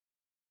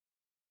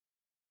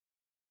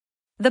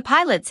The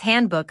Pilot's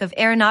Handbook of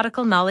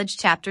Aeronautical Knowledge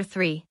Chapter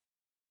 3.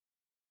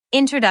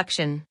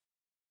 Introduction.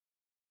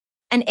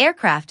 An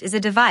aircraft is a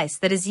device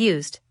that is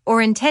used,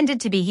 or intended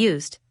to be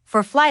used,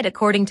 for flight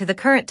according to the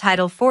current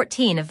Title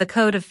 14 of the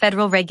Code of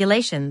Federal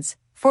Regulations,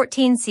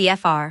 14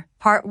 CFR,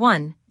 Part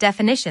 1,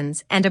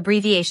 Definitions and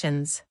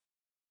Abbreviations.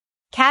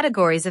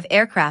 Categories of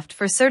aircraft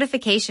for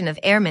certification of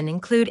airmen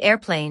include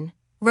airplane,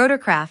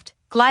 rotorcraft,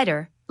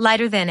 glider,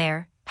 lighter than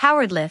air,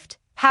 powered lift,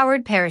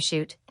 powered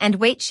parachute, and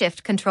weight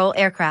shift control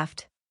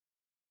aircraft.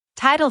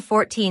 Title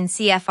 14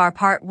 CFR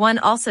Part 1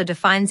 also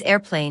defines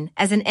airplane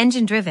as an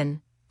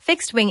engine-driven,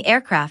 fixed-wing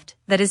aircraft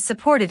that is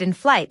supported in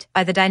flight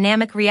by the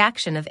dynamic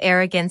reaction of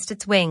air against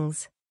its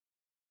wings.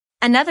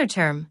 Another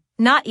term,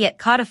 not yet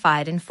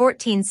codified in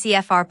 14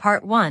 CFR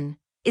Part 1,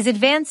 is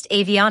advanced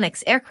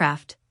avionics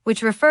aircraft,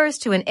 which refers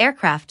to an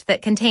aircraft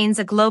that contains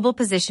a global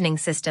positioning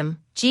system,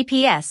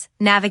 GPS,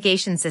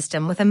 navigation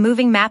system with a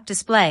moving map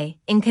display,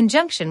 in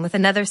conjunction with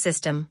another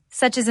system,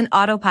 such as an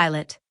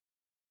autopilot.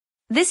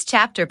 This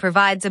chapter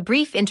provides a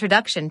brief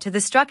introduction to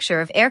the structure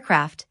of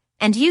aircraft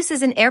and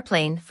uses an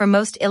airplane for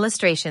most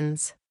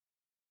illustrations.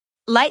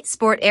 Light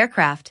sport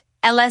aircraft,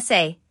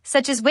 LSA,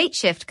 such as weight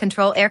shift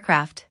control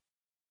aircraft.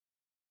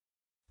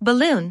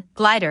 Balloon,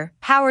 glider,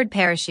 powered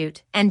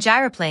parachute, and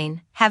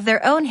gyroplane have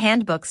their own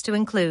handbooks to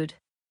include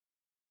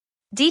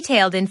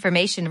detailed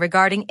information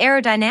regarding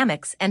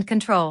aerodynamics and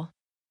control,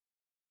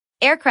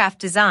 aircraft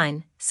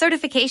design,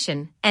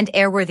 certification, and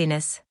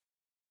airworthiness.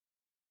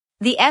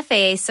 The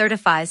FAA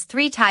certifies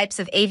 3 types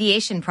of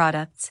aviation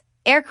products: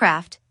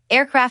 aircraft,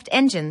 aircraft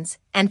engines,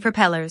 and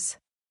propellers.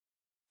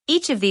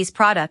 Each of these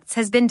products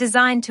has been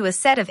designed to a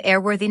set of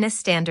airworthiness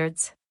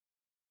standards.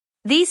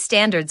 These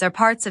standards are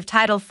parts of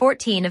Title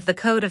 14 of the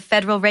Code of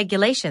Federal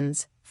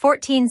Regulations,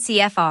 14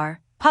 CFR,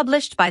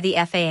 published by the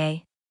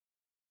FAA.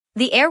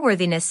 The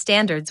airworthiness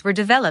standards were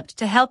developed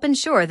to help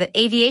ensure that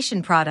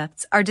aviation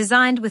products are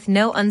designed with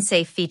no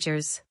unsafe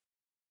features.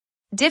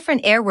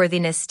 Different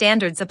airworthiness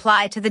standards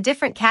apply to the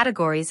different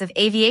categories of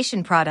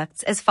aviation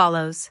products as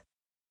follows: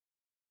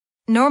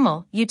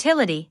 normal,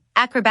 utility,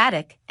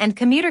 acrobatic, and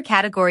commuter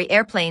category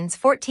airplanes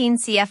 14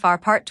 CFR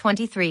Part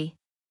 23.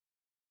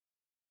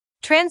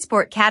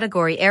 Transport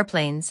category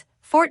airplanes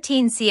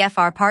 14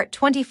 CFR Part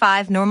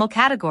 25. Normal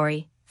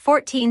category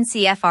 14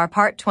 CFR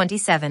Part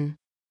 27.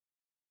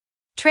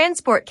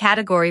 Transport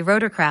category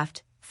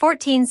rotorcraft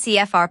 14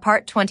 CFR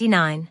Part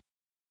 29.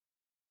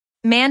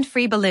 Manned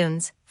free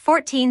balloons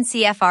 14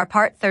 CFR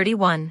Part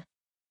 31.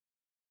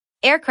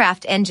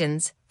 Aircraft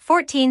engines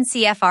 14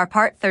 CFR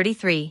Part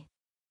 33.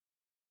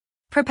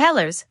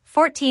 Propellers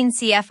 14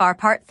 CFR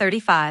Part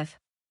 35.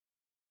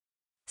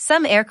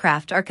 Some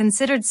aircraft are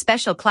considered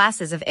special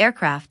classes of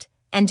aircraft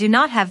and do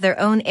not have their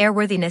own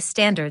airworthiness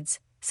standards,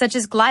 such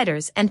as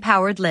gliders and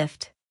powered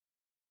lift.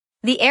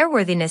 The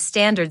airworthiness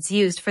standards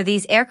used for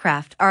these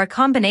aircraft are a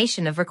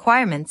combination of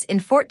requirements in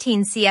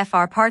 14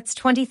 CFR Parts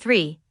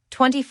 23,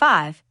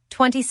 25,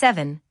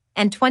 27,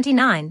 and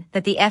 29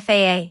 that the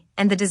FAA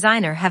and the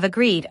designer have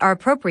agreed are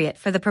appropriate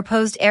for the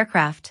proposed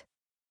aircraft.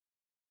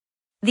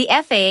 The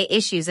FAA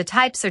issues a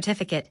type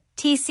certificate,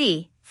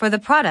 TC, for the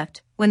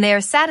product when they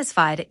are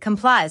satisfied it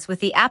complies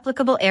with the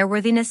applicable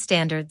airworthiness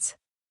standards.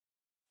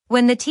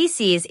 When the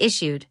TC is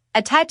issued,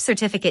 a type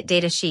certificate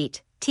data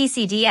sheet,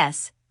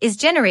 TCDS, is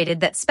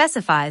generated that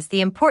specifies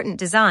the important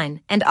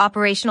design and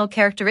operational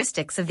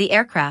characteristics of the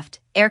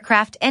aircraft,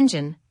 aircraft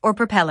engine, or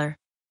propeller.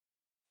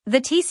 The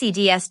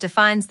TCDS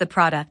defines the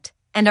product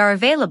and are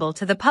available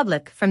to the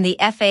public from the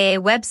FAA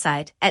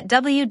website at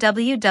www.faa.gov.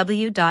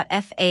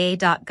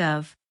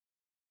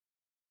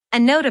 A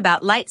note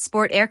about light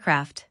sport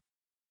aircraft.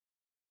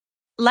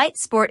 Light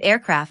sport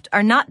aircraft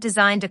are not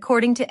designed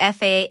according to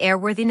FAA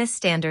airworthiness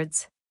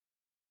standards.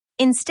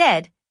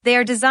 Instead, they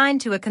are designed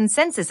to a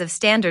consensus of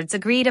standards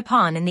agreed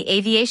upon in the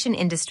aviation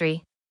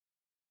industry.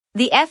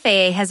 The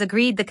FAA has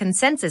agreed the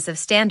consensus of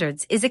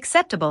standards is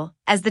acceptable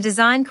as the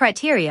design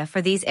criteria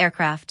for these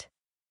aircraft.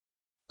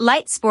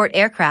 Light sport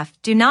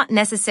aircraft do not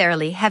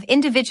necessarily have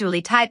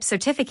individually type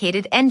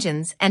certificated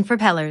engines and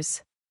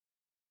propellers.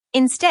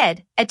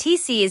 Instead, a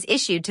TC is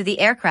issued to the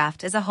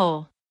aircraft as a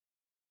whole.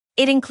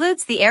 It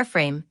includes the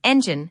airframe,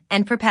 engine,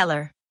 and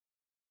propeller.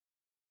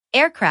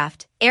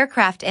 Aircraft,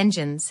 aircraft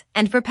engines,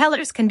 and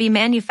propellers can be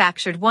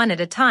manufactured one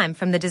at a time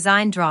from the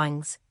design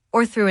drawings,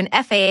 or through an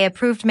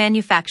FAA-approved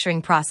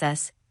manufacturing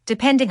process,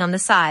 depending on the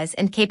size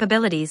and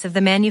capabilities of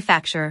the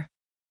manufacturer.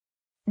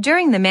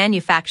 During the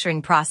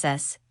manufacturing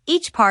process,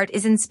 each part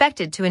is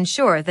inspected to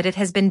ensure that it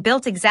has been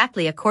built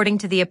exactly according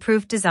to the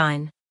approved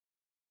design.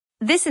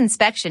 This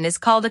inspection is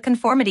called a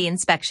conformity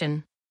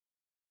inspection.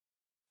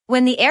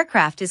 When the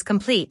aircraft is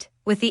complete,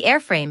 with the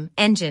airframe,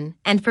 engine,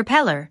 and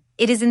propeller,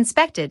 it is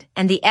inspected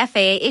and the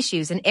FAA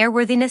issues an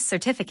airworthiness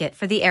certificate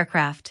for the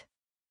aircraft.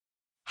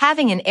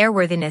 Having an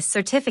airworthiness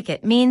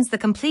certificate means the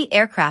complete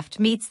aircraft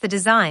meets the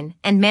design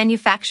and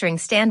manufacturing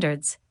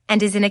standards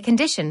and is in a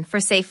condition for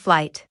safe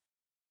flight.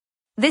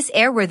 This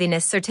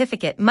airworthiness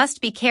certificate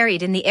must be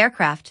carried in the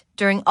aircraft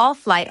during all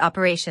flight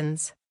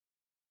operations.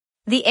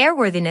 The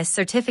airworthiness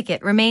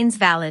certificate remains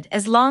valid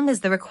as long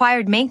as the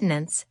required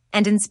maintenance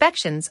and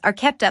inspections are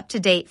kept up to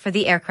date for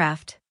the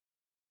aircraft.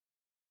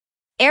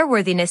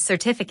 Airworthiness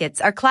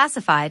certificates are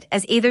classified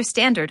as either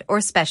standard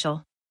or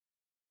special.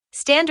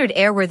 Standard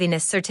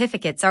airworthiness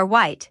certificates are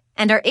white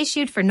and are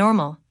issued for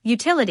normal,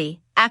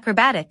 utility,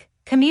 acrobatic,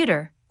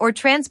 commuter, or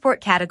transport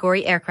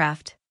category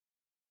aircraft.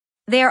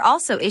 They are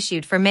also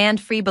issued for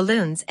manned-free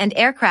balloons and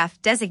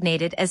aircraft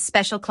designated as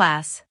special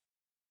class.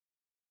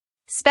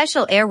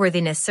 Special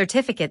airworthiness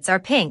certificates are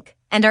pink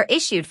and are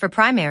issued for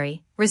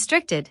primary,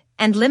 restricted,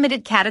 and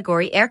limited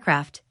category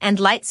aircraft and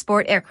light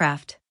sport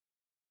aircraft.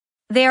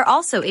 They are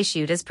also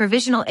issued as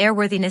provisional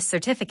airworthiness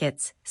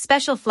certificates,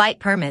 special flight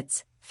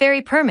permits,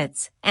 ferry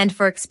permits, and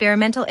for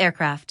experimental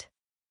aircraft.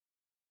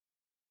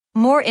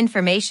 More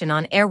information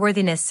on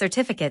airworthiness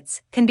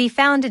certificates can be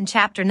found in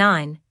Chapter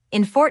 9,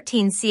 in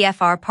 14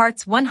 CFR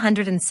Parts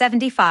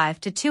 175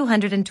 to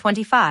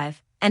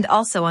 225, and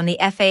also on the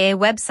FAA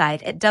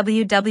website at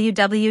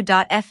www.faa.gov.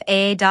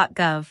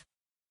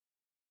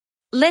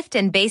 Lift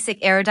and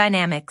basic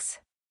aerodynamics.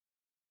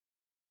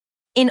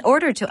 In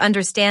order to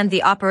understand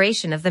the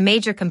operation of the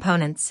major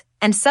components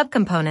and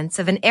subcomponents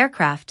of an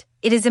aircraft,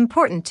 it is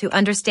important to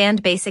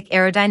understand basic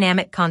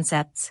aerodynamic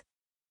concepts.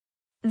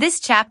 This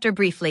chapter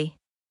briefly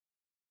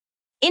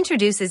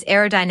introduces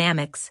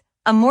aerodynamics.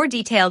 A more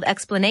detailed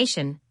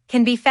explanation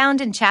can be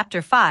found in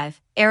Chapter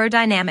 5,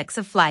 Aerodynamics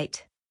of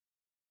Flight.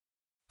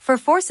 For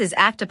forces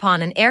act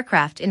upon an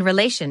aircraft in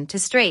relation to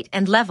straight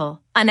and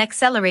level,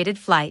 unaccelerated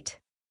flight.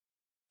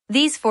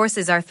 These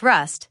forces are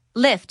thrust,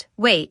 lift,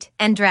 weight,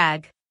 and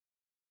drag.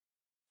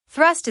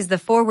 Thrust is the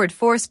forward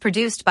force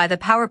produced by the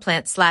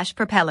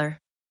powerplant/propeller.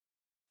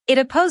 It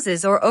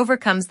opposes or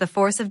overcomes the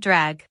force of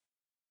drag.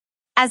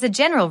 As a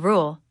general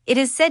rule, it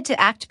is said to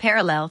act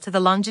parallel to the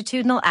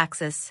longitudinal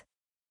axis.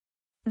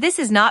 This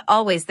is not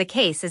always the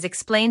case as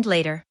explained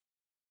later.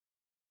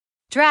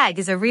 Drag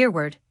is a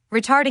rearward,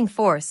 retarding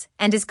force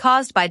and is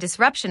caused by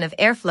disruption of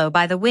airflow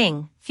by the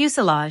wing,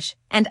 fuselage,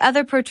 and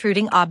other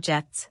protruding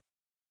objects.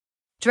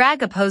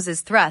 Drag opposes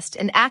thrust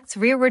and acts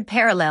rearward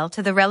parallel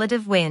to the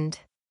relative wind.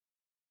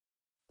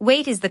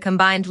 Weight is the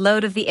combined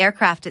load of the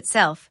aircraft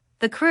itself,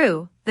 the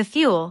crew, the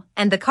fuel,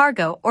 and the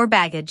cargo or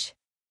baggage.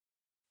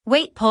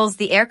 Weight pulls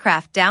the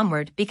aircraft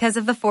downward because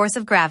of the force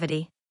of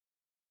gravity.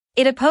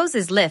 It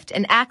opposes lift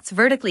and acts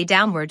vertically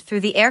downward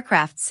through the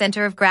aircraft's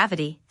center of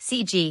gravity,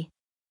 CG.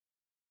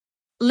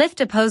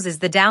 Lift opposes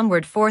the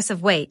downward force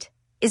of weight,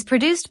 is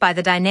produced by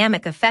the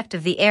dynamic effect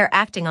of the air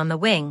acting on the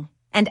wing,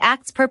 and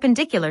acts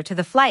perpendicular to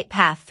the flight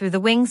path through the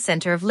wing's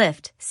center of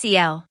lift,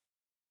 CL.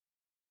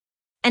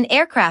 An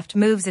aircraft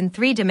moves in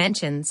 3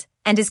 dimensions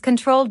and is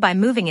controlled by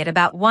moving it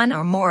about one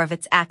or more of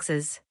its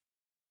axes.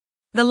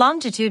 The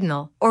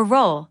longitudinal, or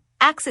roll,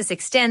 axis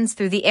extends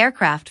through the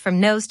aircraft from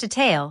nose to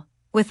tail,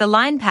 with the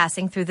line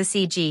passing through the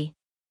CG.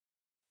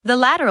 The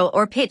lateral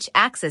or pitch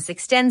axis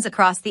extends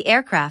across the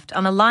aircraft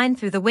on a line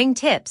through the wing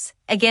tips,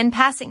 again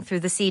passing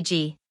through the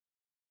CG.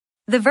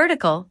 The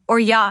vertical, or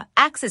yaw,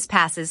 axis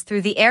passes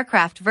through the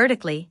aircraft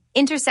vertically,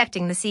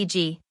 intersecting the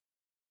CG.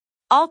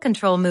 All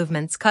control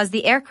movements cause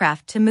the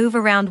aircraft to move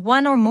around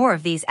one or more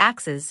of these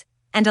axes,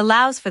 and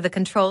allows for the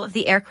control of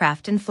the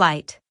aircraft in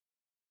flight.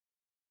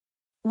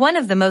 One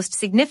of the most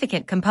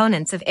significant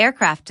components of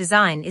aircraft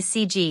design is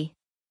CG.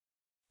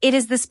 It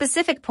is the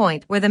specific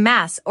point where the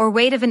mass or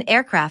weight of an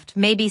aircraft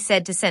may be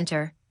said to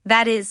center,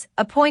 that is,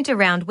 a point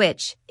around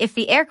which, if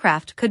the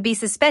aircraft could be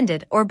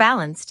suspended or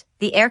balanced,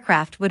 the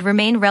aircraft would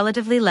remain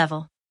relatively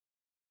level.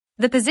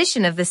 The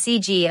position of the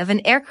CG of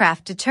an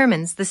aircraft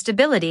determines the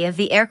stability of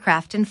the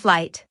aircraft in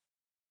flight.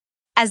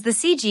 As the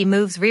CG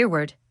moves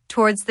rearward,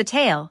 towards the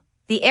tail,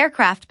 the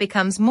aircraft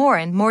becomes more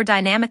and more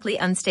dynamically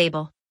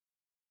unstable.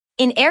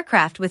 In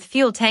aircraft with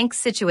fuel tanks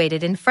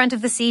situated in front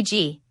of the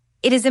CG,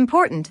 it is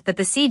important that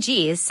the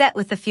CG is set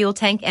with the fuel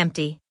tank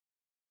empty.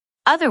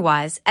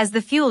 Otherwise, as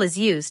the fuel is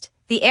used,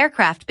 the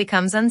aircraft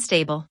becomes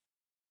unstable.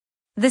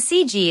 The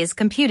CG is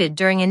computed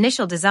during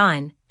initial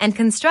design and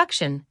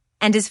construction,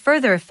 and is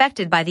further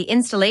affected by the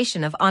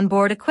installation of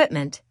onboard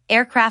equipment,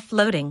 aircraft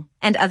loading,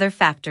 and other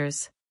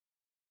factors.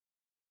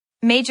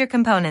 Major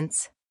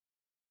components.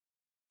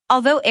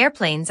 Although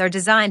airplanes are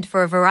designed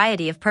for a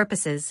variety of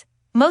purposes,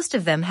 most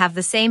of them have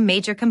the same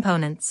major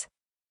components.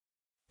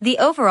 The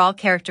overall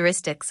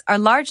characteristics are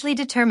largely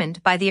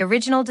determined by the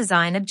original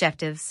design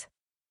objectives.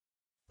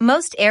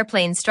 Most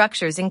airplane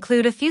structures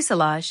include a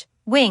fuselage,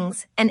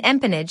 wings, an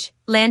empennage,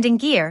 landing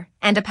gear,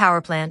 and a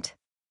powerplant.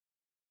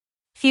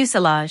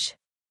 Fuselage.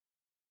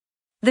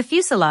 The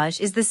fuselage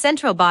is the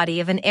central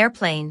body of an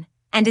airplane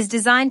and is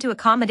designed to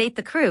accommodate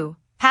the crew,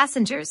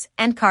 passengers,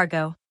 and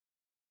cargo.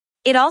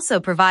 It also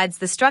provides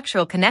the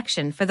structural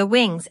connection for the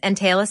wings and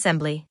tail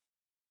assembly.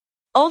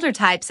 Older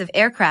types of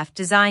aircraft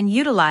design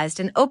utilized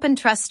an open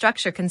truss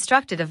structure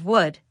constructed of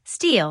wood,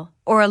 steel,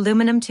 or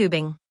aluminum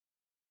tubing.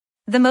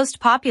 The most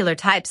popular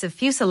types of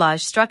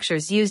fuselage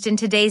structures used in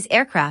today's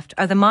aircraft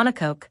are the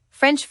monocoque,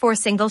 French for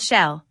single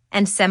shell,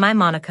 and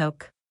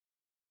semi-monocoque.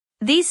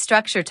 These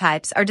structure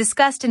types are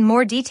discussed in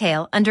more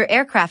detail under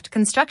aircraft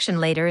construction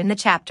later in the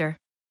chapter.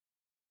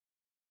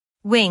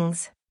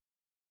 Wings.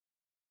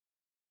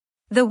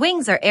 The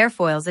wings are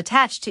airfoils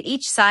attached to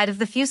each side of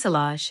the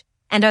fuselage,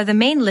 and are the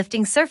main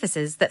lifting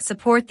surfaces that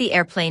support the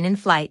airplane in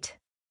flight.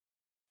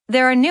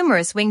 There are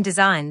numerous wing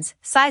designs,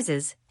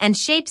 sizes, and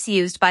shapes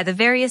used by the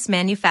various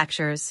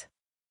manufacturers.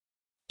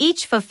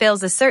 Each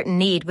fulfills a certain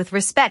need with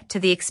respect to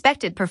the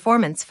expected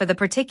performance for the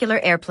particular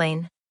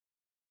airplane.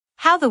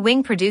 How the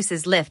wing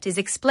produces lift is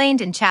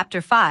explained in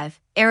Chapter 5,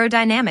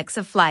 Aerodynamics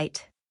of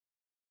Flight.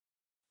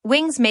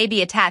 Wings may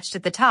be attached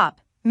at the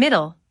top,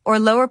 middle, or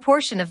lower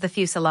portion of the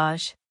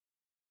fuselage.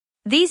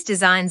 These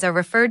designs are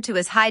referred to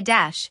as high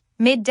dash,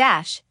 mid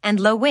dash, and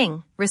low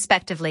wing,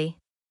 respectively.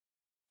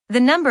 The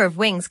number of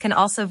wings can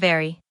also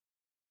vary.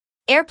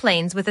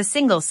 Airplanes with a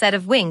single set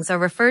of wings are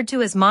referred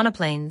to as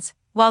monoplanes,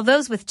 while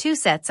those with two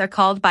sets are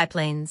called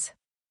biplanes.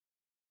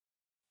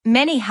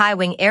 Many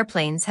high-wing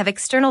airplanes have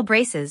external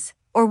braces,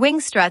 or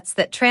wing struts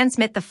that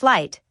transmit the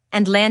flight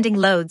and landing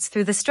loads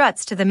through the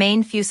struts to the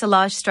main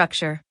fuselage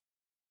structure.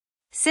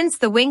 Since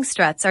the wing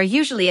struts are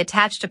usually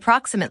attached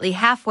approximately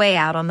halfway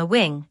out on the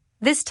wing,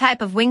 this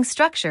type of wing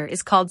structure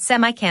is called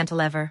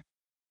semi-cantilever.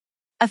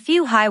 A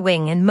few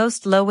high-wing and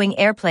most low-wing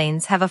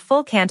airplanes have a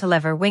full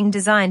cantilever wing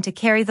designed to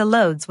carry the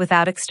loads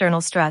without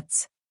external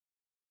struts.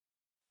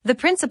 The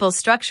principal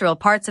structural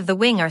parts of the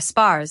wing are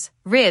spars,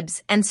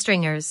 ribs, and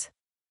stringers.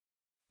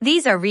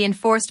 These are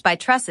reinforced by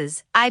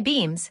trusses,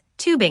 I-beams,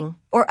 tubing,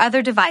 or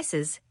other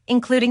devices,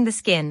 including the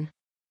skin.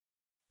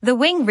 The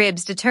wing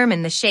ribs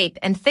determine the shape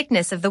and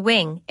thickness of the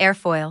wing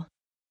airfoil.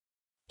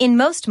 In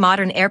most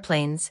modern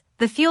airplanes,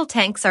 the fuel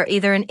tanks are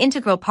either an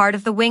integral part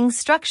of the wing's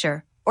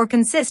structure or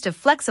consist of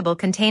flexible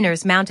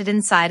containers mounted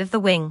inside of the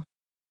wing.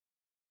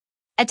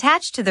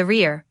 Attached to the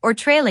rear or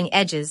trailing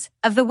edges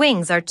of the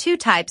wings are two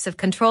types of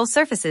control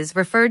surfaces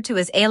referred to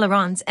as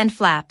ailerons and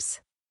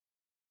flaps.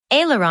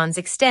 Ailerons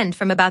extend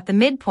from about the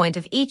midpoint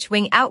of each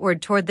wing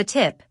outward toward the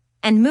tip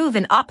and move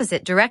in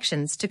opposite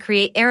directions to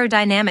create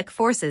aerodynamic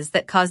forces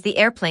that cause the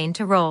airplane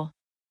to roll.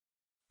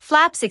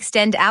 Flaps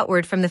extend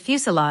outward from the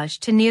fuselage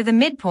to near the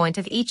midpoint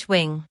of each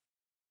wing.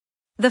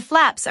 The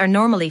flaps are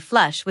normally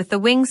flush with the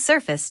wing's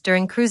surface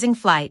during cruising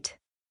flight.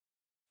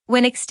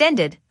 When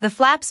extended, the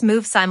flaps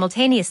move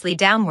simultaneously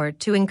downward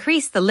to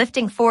increase the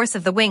lifting force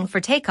of the wing for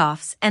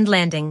takeoffs and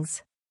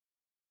landings.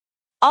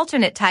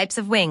 Alternate types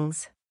of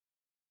wings.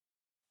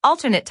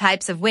 Alternate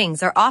types of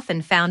wings are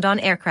often found on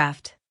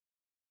aircraft.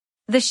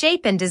 The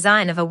shape and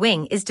design of a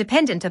wing is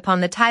dependent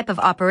upon the type of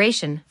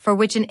operation for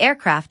which an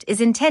aircraft is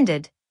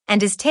intended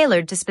and is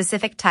tailored to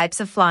specific types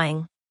of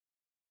flying.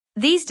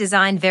 These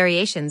design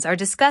variations are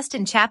discussed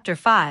in Chapter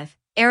 5,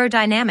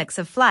 Aerodynamics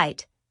of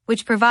Flight,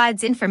 which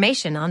provides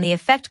information on the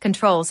effect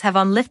controls have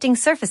on lifting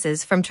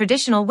surfaces from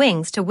traditional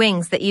wings to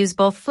wings that use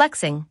both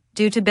flexing,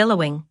 due to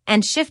billowing,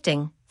 and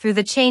shifting, through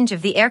the change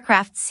of the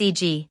aircraft's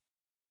CG.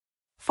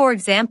 For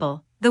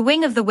example, the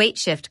wing of the weight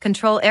shift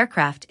control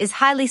aircraft is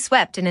highly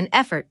swept in an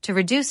effort to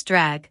reduce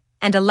drag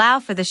and allow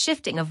for the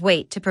shifting of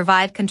weight to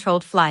provide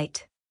controlled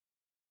flight.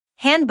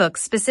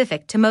 Handbooks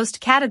specific to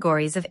most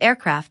categories of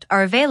aircraft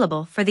are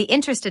available for the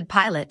interested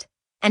pilot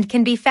and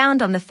can be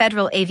found on the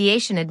Federal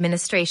Aviation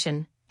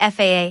Administration,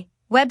 FAA,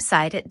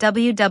 website at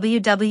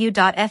www.faa.gov.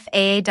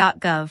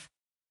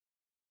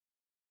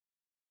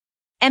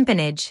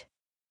 Empennage.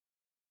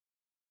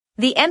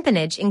 The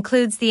empennage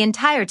includes the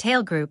entire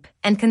tail group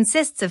and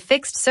consists of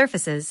fixed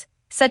surfaces,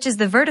 such as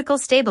the vertical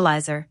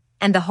stabilizer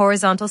and the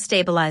horizontal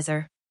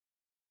stabilizer.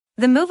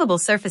 The movable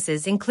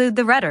surfaces include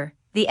the rudder,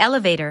 the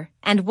elevator,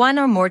 and one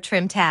or more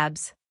trim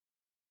tabs.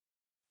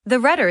 The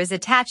rudder is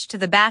attached to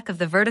the back of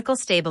the vertical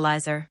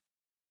stabilizer.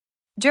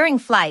 During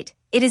flight,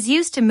 it is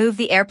used to move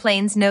the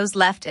airplane's nose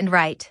left and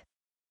right.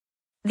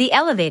 The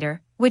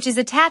elevator, which is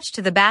attached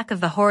to the back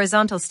of the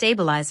horizontal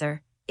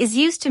stabilizer, is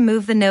used to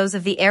move the nose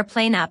of the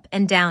airplane up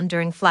and down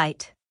during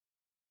flight.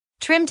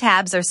 Trim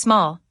tabs are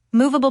small,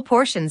 movable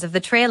portions of the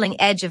trailing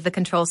edge of the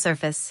control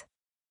surface.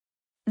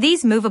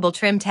 These movable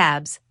trim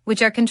tabs,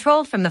 which are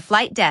controlled from the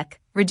flight deck,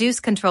 reduce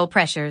control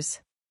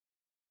pressures.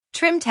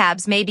 Trim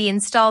tabs may be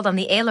installed on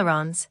the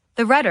ailerons,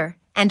 the rudder,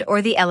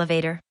 and/or the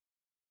elevator.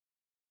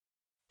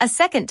 A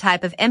second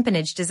type of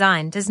empennage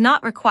design does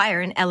not require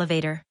an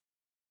elevator.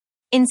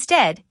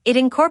 Instead, it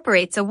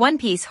incorporates a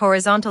one-piece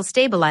horizontal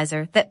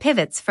stabilizer that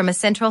pivots from a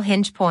central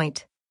hinge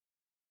point.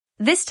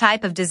 This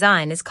type of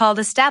design is called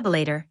a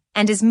stabilator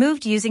and is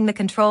moved using the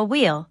control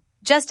wheel,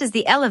 just as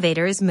the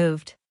elevator is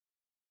moved.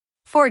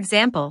 For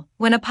example,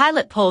 when a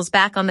pilot pulls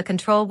back on the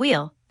control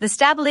wheel, the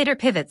stabilator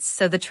pivots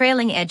so the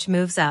trailing edge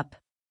moves up.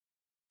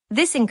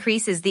 This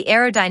increases the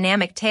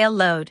aerodynamic tail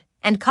load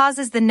and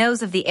causes the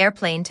nose of the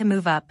airplane to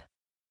move up.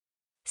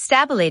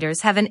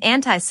 Stabilators have an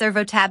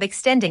anti-servo tab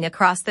extending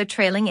across their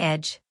trailing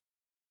edge.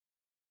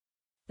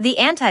 The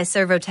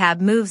anti-servo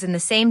tab moves in the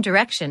same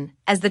direction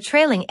as the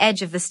trailing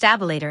edge of the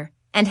stabilator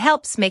and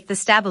helps make the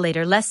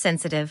stabilator less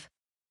sensitive.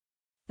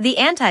 The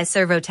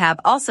anti-servo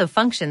tab also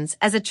functions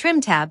as a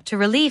trim tab to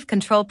relieve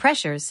control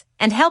pressures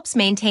and helps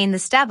maintain the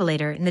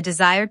stabilator in the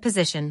desired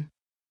position.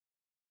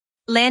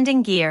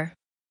 Landing gear.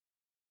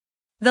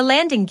 The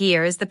landing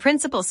gear is the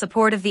principal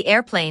support of the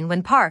airplane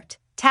when parked,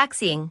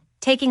 taxiing,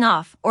 taking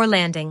off, or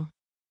landing.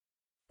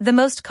 The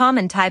most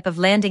common type of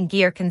landing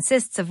gear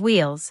consists of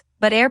wheels,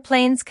 but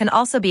airplanes can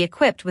also be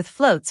equipped with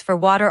floats for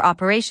water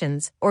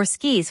operations or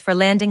skis for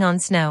landing on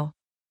snow.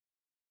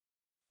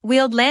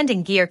 Wheeled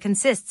landing gear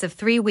consists of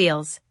 3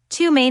 wheels,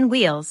 2 main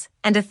wheels,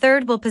 and a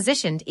third wheel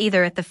positioned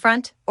either at the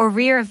front or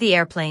rear of the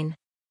airplane.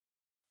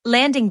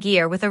 Landing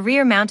gear with a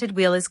rear-mounted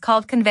wheel is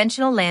called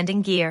conventional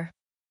landing gear.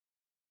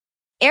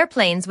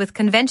 Airplanes with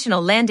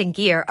conventional landing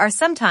gear are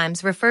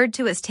sometimes referred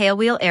to as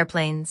tailwheel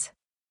airplanes.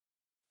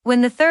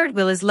 When the third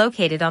wheel is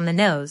located on the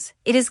nose,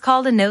 it is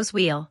called a nose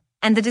wheel,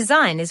 and the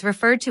design is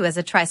referred to as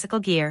a tricycle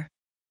gear.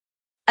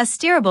 A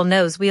steerable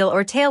nose wheel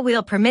or tail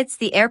wheel permits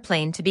the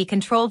airplane to be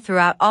controlled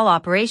throughout all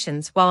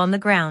operations while on the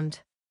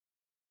ground.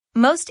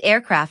 Most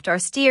aircraft are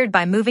steered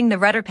by moving the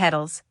rudder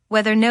pedals,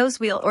 whether nose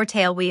wheel or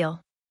tail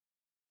wheel.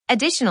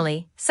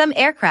 Additionally, some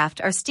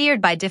aircraft are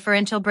steered by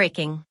differential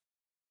braking.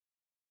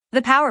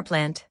 The power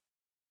plant.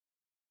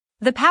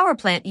 The power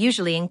plant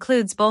usually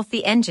includes both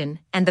the engine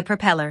and the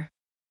propeller.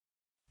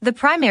 The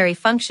primary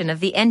function of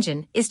the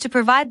engine is to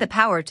provide the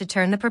power to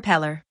turn the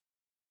propeller.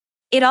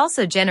 It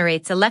also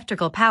generates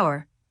electrical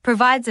power,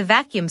 provides a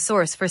vacuum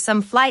source for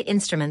some flight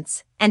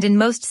instruments, and in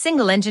most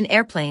single-engine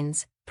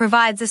airplanes,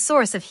 provides a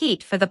source of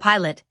heat for the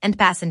pilot and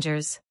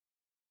passengers.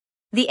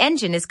 The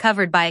engine is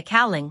covered by a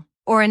cowling,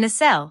 or a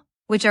nacelle,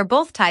 which are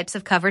both types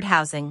of covered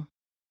housing.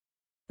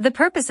 The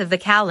purpose of the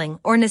cowling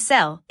or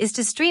nacelle is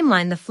to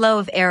streamline the flow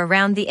of air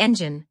around the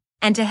engine,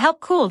 and to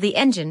help cool the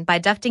engine by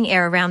ducting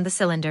air around the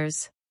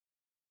cylinders.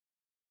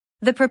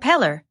 The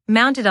propeller,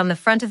 mounted on the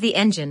front of the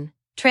engine,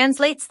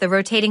 translates the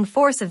rotating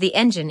force of the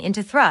engine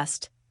into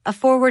thrust, a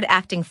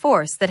forward-acting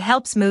force that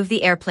helps move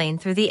the airplane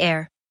through the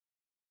air.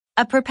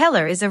 A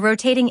propeller is a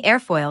rotating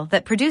airfoil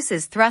that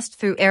produces thrust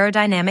through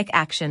aerodynamic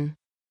action.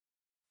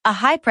 A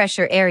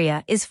high-pressure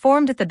area is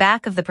formed at the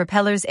back of the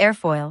propeller's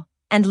airfoil,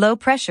 and low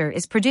pressure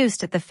is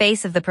produced at the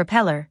face of the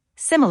propeller,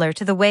 similar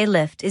to the way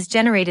lift is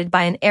generated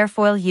by an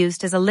airfoil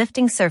used as a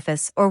lifting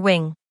surface or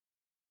wing.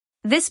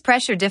 This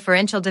pressure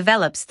differential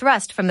develops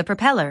thrust from the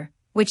propeller,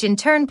 which in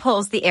turn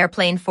pulls the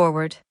airplane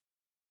forward.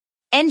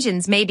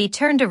 Engines may be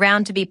turned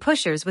around to be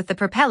pushers with the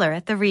propeller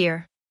at the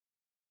rear.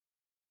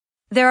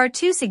 There are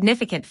 2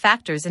 significant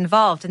factors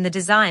involved in the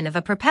design of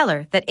a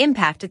propeller that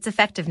impact its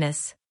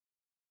effectiveness.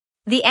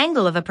 The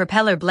angle of a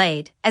propeller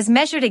blade, as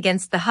measured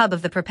against the hub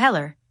of the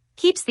propeller,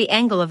 keeps the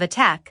angle of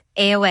attack,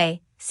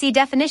 AOA, see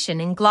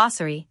definition in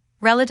glossary,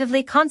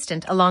 relatively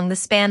constant along the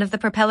span of the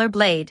propeller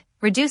blade,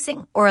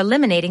 reducing or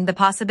eliminating the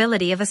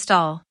possibility of a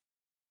stall.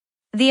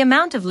 The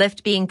amount of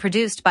lift being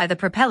produced by the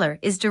propeller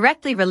is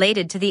directly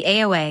related to the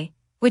AOA,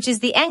 which is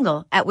the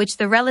angle at which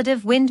the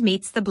relative wind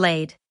meets the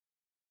blade.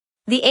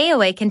 The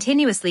AOA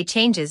continuously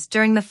changes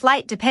during the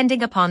flight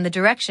depending upon the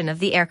direction of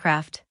the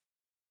aircraft.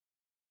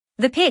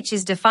 The pitch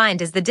is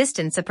defined as the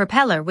distance a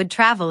propeller would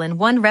travel in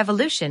 1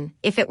 revolution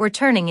if it were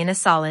turning in a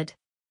solid.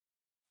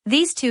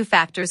 These 2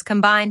 factors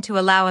combine to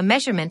allow a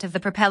measurement of the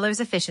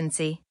propeller's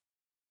efficiency.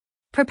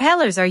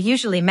 Propellers are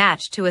usually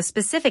matched to a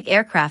specific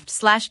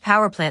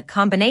aircraft/power plant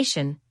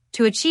combination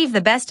to achieve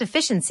the best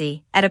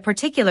efficiency at a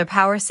particular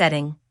power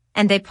setting,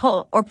 and they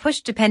pull or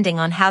push depending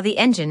on how the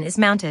engine is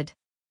mounted.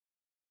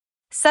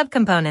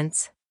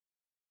 Subcomponents.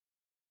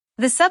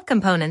 The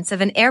subcomponents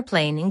of an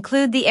airplane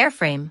include the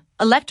airframe,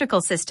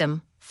 electrical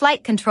system,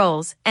 flight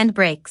controls, and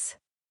brakes.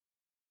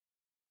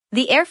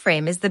 The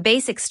airframe is the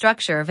basic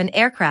structure of an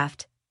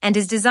aircraft and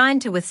is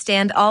designed to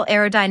withstand all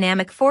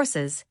aerodynamic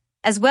forces,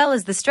 as well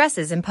as the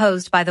stresses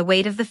imposed by the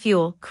weight of the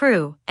fuel,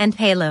 crew, and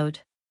payload.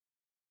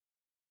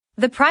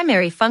 The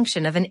primary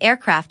function of an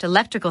aircraft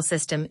electrical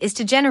system is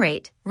to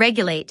generate,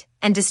 regulate,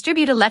 and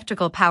distribute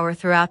electrical power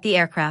throughout the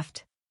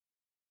aircraft.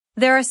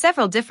 There are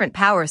several different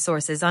power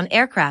sources on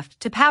aircraft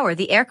to power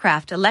the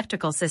aircraft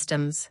electrical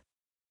systems.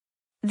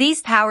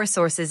 These power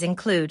sources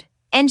include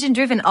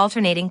engine-driven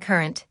alternating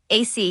current,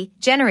 AC,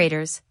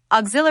 generators,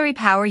 auxiliary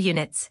power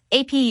units,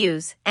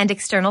 APUs, and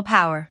external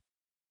power.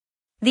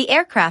 The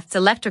aircraft's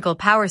electrical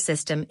power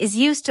system is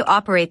used to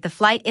operate the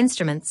flight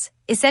instruments,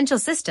 essential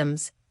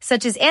systems,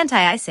 such as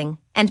anti-icing,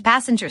 and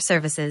passenger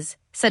services,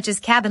 such as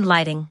cabin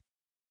lighting.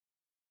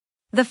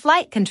 The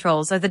flight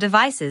controls are the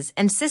devices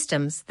and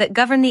systems that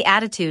govern the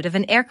attitude of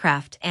an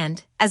aircraft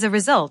and, as a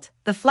result,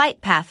 the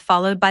flight path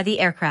followed by the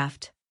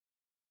aircraft.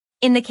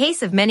 In the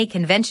case of many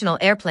conventional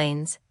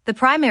airplanes, the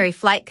primary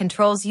flight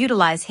controls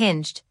utilize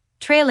hinged,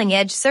 trailing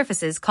edge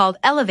surfaces called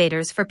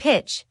elevators for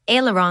pitch,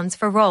 ailerons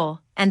for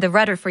roll, and the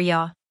rudder for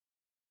yaw.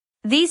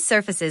 These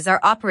surfaces are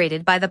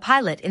operated by the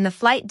pilot in the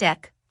flight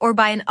deck or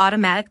by an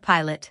automatic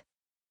pilot.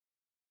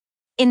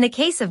 In the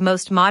case of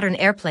most modern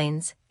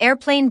airplanes,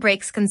 airplane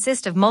brakes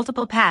consist of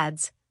multiple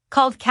pads,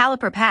 called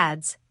caliper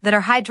pads, that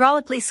are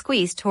hydraulically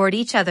squeezed toward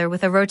each other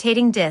with a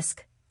rotating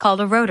disc,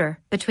 called a rotor,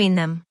 between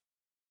them.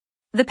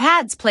 The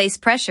pads place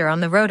pressure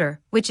on the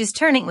rotor, which is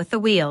turning with the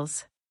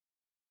wheels.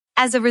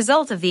 As a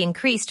result of the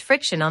increased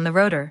friction on the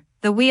rotor,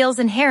 the wheels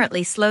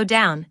inherently slow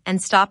down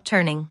and stop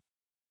turning.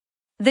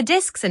 The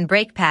discs and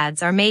brake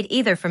pads are made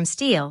either from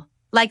steel,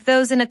 like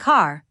those in a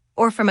car,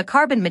 or from a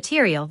carbon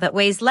material that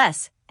weighs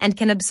less and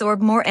can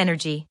absorb more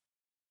energy.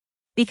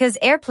 Because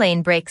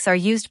airplane brakes are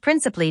used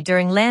principally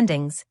during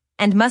landings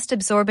and must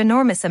absorb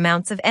enormous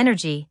amounts of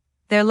energy,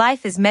 their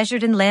life is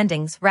measured in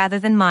landings rather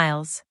than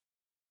miles.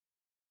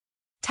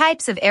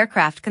 Types of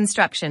aircraft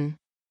construction.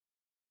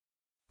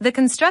 The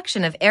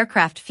construction of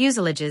aircraft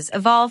fuselages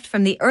evolved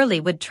from the early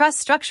wood truss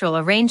structural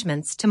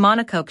arrangements to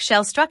monocoque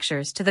shell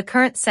structures to the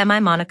current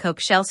semi-monocoque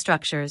shell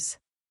structures.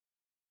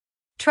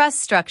 Truss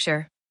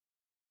structure.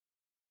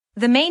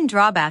 The main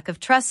drawback of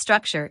truss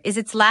structure is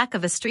its lack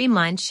of a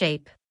streamlined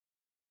shape.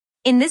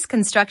 In this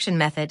construction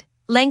method,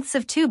 lengths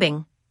of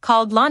tubing,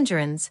 called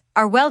longerons,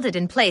 are welded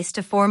in place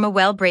to form a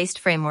well-braced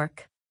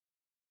framework.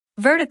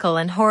 Vertical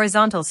and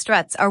horizontal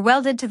struts are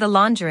welded to the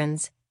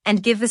longerons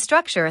and give the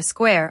structure a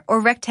square or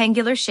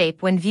rectangular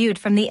shape when viewed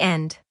from the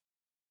end.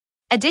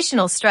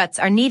 Additional struts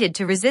are needed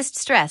to resist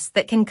stress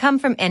that can come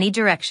from any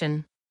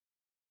direction.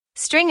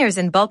 Stringers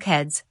and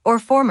bulkheads, or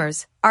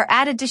formers, are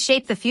added to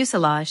shape the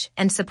fuselage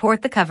and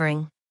support the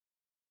covering.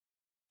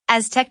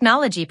 As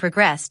technology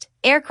progressed,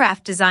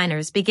 aircraft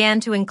designers began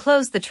to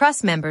enclose the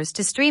truss members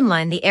to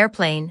streamline the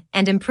airplane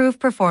and improve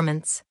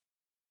performance.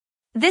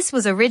 This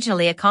was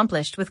originally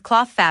accomplished with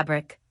cloth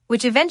fabric,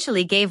 which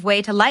eventually gave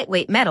way to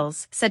lightweight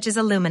metals such as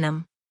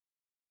aluminum.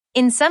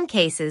 In some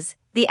cases,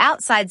 the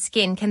outside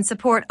skin can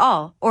support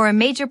all or a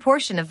major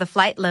portion of the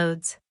flight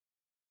loads.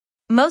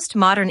 Most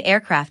modern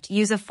aircraft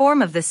use a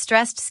form of the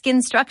stressed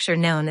skin structure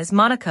known as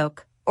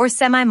monocoque or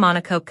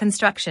semi-monocoque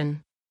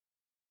construction.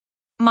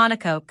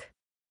 Monocoque.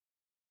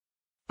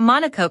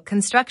 Monocoque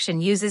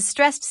construction uses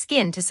stressed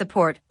skin to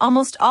support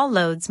almost all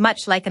loads,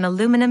 much like an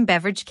aluminum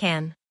beverage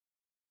can.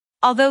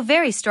 Although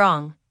very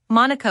strong,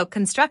 monocoque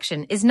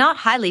construction is not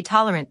highly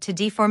tolerant to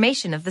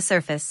deformation of the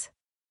surface.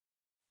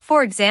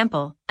 For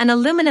example, an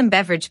aluminum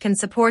beverage can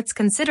support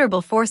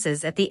considerable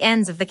forces at the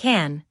ends of the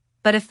can,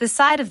 but if the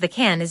side of the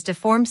can is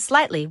deformed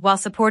slightly while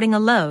supporting a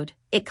load,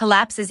 it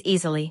collapses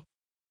easily.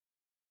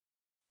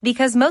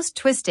 Because most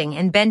twisting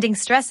and bending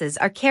stresses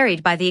are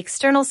carried by the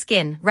external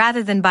skin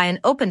rather than by an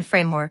open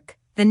framework,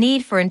 the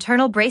need for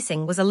internal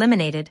bracing was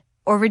eliminated,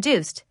 or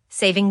reduced,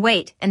 saving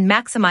weight and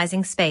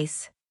maximizing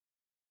space.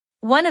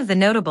 One of the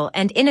notable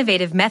and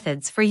innovative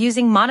methods for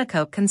using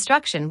monocoque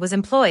construction was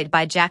employed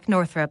by Jack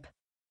Northrop.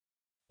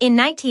 In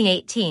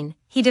 1918,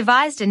 he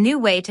devised a new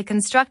way to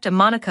construct a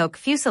monocoque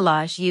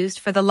fuselage used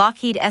for the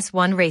Lockheed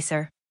S-1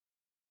 Racer.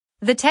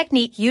 The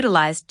technique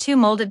utilized two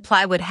molded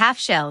plywood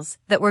half-shells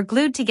that were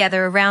glued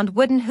together around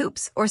wooden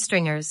hoops or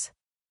stringers.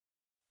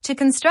 To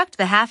construct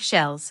the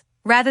half-shells,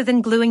 rather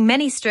than gluing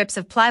many strips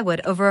of plywood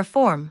over a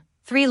form,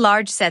 3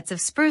 large sets of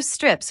spruce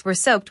strips were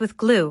soaked with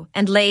glue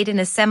and laid in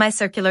a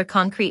semicircular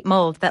concrete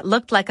mold that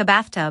looked like a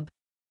bathtub.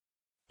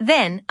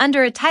 Then,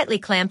 under a tightly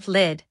clamped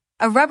lid,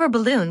 a rubber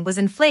balloon was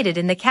inflated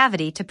in the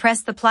cavity to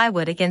press the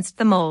plywood against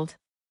the mold.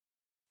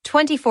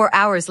 24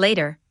 hours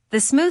later,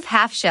 the smooth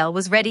half-shell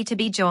was ready to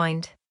be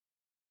joined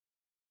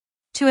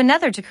to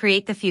another to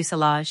create the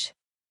fuselage.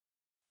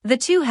 The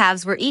two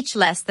halves were each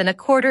less than a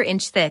 1/4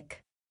 inch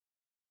thick.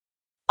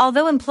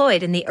 Although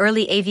employed in the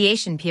early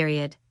aviation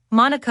period,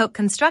 monocoque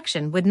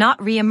construction would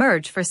not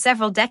re-emerge for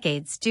several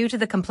decades due to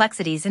the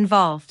complexities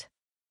involved.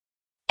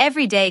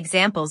 Everyday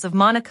examples of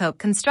monocoque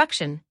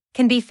construction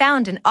can be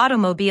found in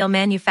automobile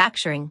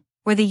manufacturing,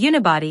 where the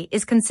unibody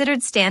is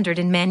considered standard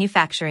in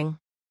manufacturing.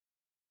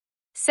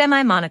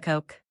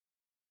 Semi-monocoque.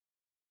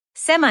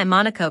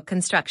 Semi-monocoque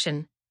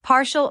construction,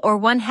 partial or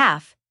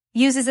one-half,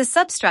 uses a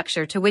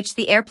substructure to which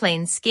the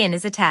airplane's skin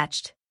is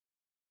attached.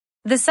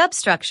 The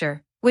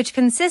substructure, which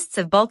consists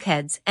of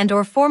bulkheads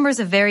and/or formers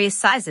of various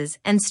sizes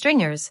and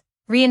stringers,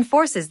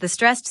 reinforces the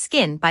stressed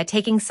skin by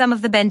taking some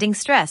of the bending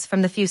stress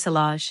from the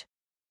fuselage.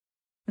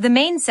 The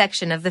main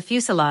section of the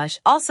fuselage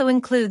also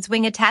includes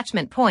wing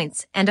attachment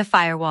points and a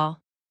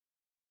firewall.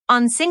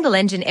 On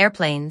single-engine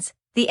airplanes,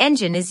 the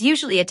engine is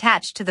usually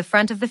attached to the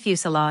front of the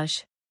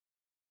fuselage.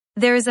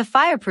 There is a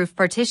fireproof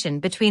partition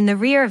between the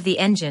rear of the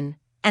engine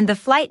and the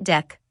flight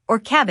deck or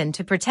cabin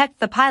to protect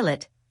the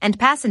pilot and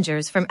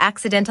passengers from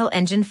accidental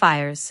engine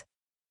fires.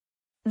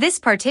 This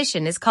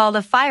partition is called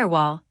a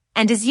firewall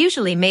and is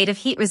usually made of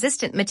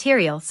heat-resistant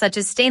material such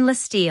as stainless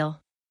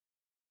steel.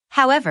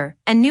 However,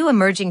 a new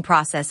emerging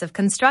process of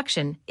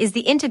construction is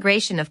the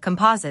integration of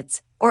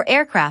composites, or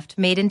aircraft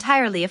made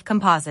entirely of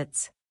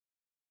composites.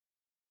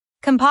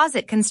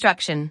 Composite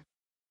construction.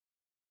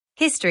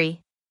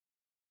 History.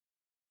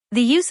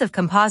 The use of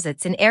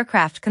composites in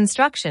aircraft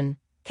construction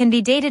can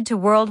be dated to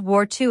World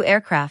War II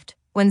aircraft,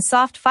 when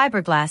soft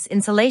fiberglass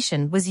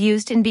insulation was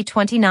used in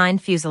B-29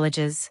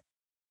 fuselages.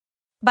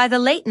 By the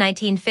late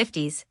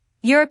 1950s,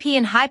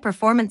 European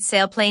high-performance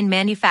sailplane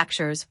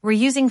manufacturers were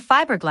using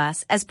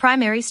fiberglass as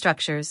primary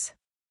structures.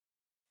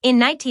 In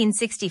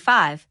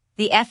 1965,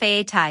 the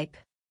FAA Type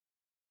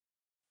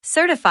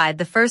certified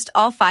the first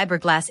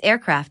all-fiberglass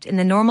aircraft in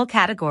the normal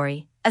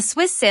category, a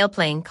Swiss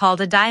sailplane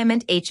called a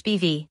Diamant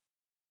HBV.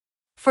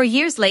 4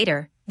 years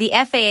later, the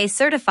FAA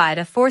certified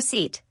a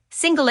 4-seat,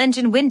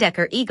 single-engine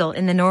Windecker Eagle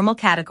in the normal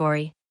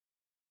category.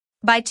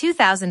 By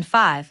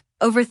 2005,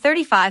 over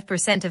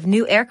 35% of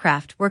new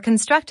aircraft were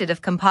constructed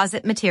of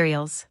composite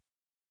materials.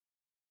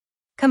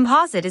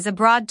 Composite is a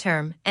broad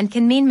term and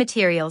can mean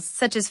materials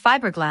such as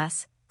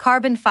fiberglass,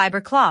 carbon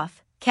fiber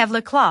cloth,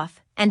 Kevlar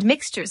cloth, and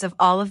mixtures of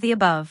all of the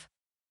above.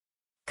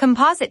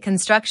 Composite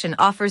construction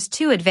offers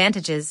two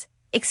advantages: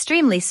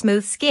 extremely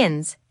smooth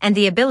skins and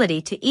the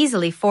ability to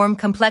easily form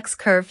complex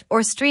curved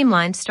or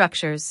streamlined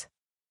structures.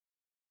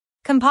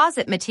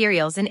 Composite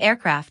materials in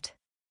aircraft.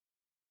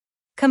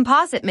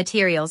 Composite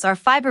materials are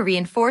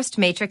fiber-reinforced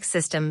matrix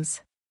systems.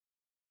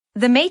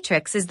 The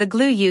matrix is the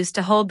glue used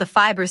to hold the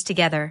fibers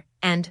together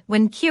and,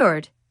 when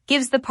cured,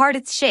 gives the part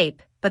its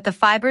shape, but the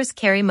fibers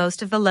carry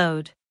most of the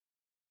load.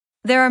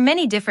 There are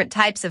many different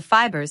types of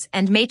fibers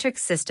and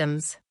matrix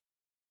systems.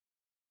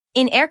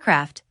 In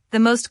aircraft, the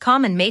most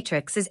common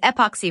matrix is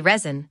epoxy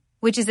resin,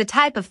 which is a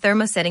type of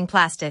thermosetting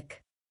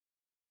plastic.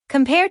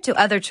 Compared to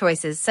other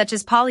choices such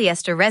as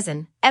polyester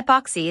resin,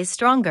 epoxy is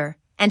stronger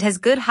and has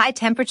good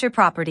high-temperature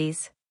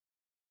properties.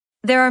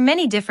 There are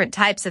many different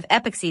types of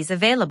epoxies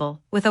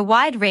available, with a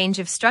wide range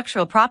of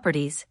structural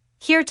properties,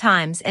 cure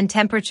times and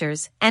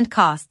temperatures, and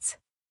costs.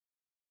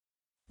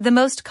 The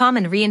most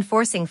common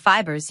reinforcing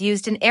fibers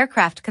used in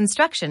aircraft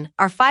construction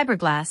are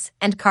fiberglass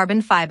and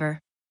carbon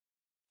fiber.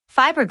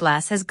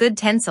 Fiberglass has good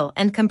tensile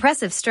and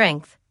compressive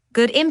strength,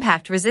 good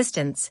impact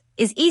resistance,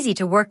 is easy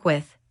to work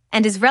with,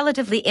 and is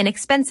relatively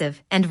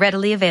inexpensive and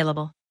readily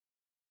available.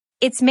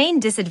 Its main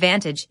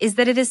disadvantage is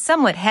that it is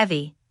somewhat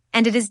heavy,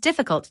 and it is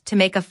difficult to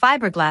make a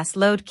fiberglass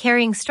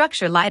load-carrying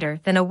structure lighter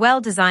than a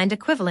well-designed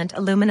equivalent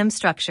aluminum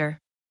structure.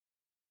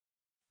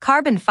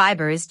 Carbon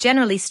fiber is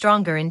generally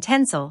stronger in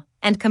tensile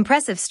and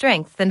compressive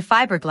strength than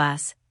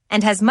fiberglass,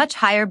 and has much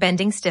higher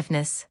bending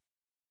stiffness.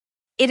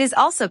 It is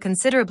also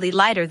considerably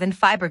lighter than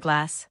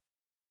fiberglass.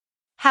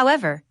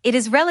 However, it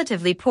is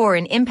relatively poor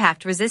in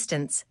impact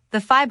resistance.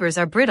 The fibers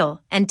are brittle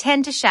and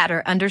tend to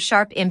shatter under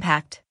sharp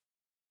impact.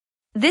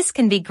 This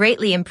can be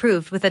greatly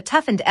improved with a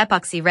toughened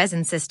epoxy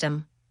resin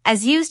system,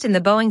 as used in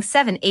the Boeing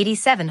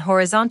 787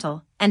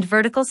 horizontal and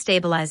vertical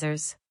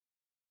stabilizers.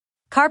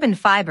 Carbon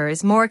fiber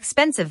is more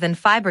expensive than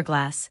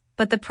fiberglass,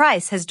 but the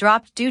price has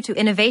dropped due to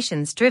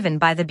innovations driven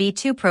by the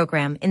B-2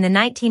 program in the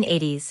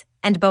 1980s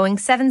and Boeing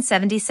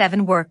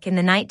 777 work in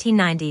the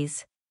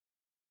 1990s.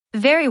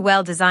 Very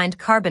well-designed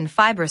carbon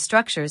fiber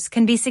structures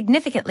can be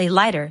significantly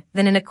lighter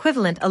than an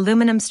equivalent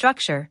aluminum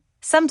structure,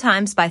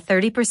 sometimes by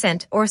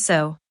 30% or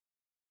so.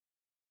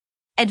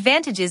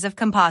 Advantages of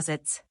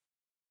composites.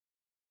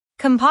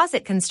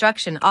 Composite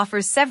construction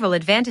offers several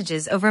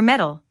advantages over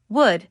metal,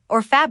 wood,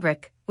 or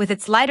fabric, with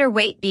its lighter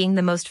weight being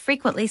the most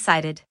frequently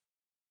cited.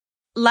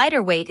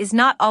 Lighter weight is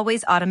not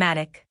always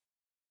automatic.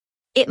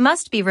 It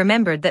must be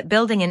remembered that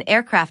building an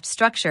aircraft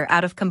structure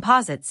out of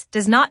composites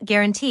does not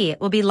guarantee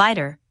it will be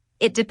lighter.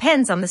 It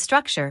depends on the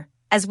structure,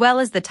 as well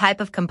as the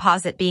type of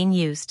composite being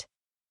used.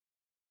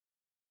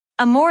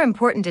 A more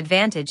important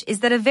advantage is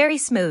that a very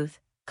smooth,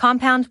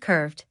 compound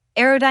curved,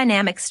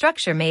 aerodynamic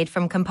structure made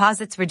from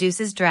composites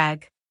reduces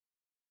drag.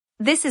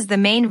 This is the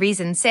main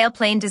reason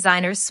sailplane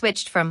designers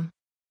switched from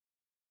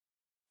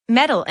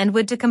metal and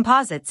wood to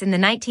composites in the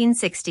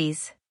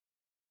 1960s.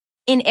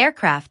 In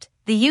aircraft,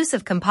 the use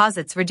of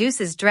composites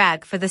reduces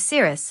drag for the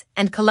Cirrus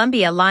and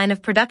Columbia line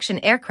of production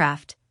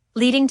aircraft,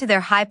 leading to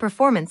their high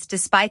performance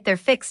despite their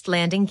fixed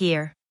landing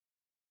gear.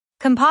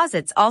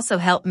 Composites also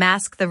help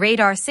mask the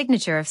radar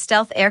signature of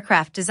stealth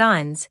aircraft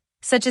designs,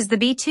 such as the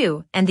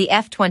B-2 and the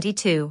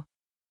F-22.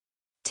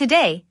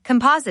 Today,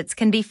 composites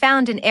can be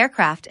found in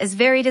aircraft as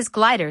varied as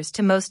gliders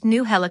to most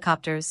new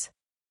helicopters.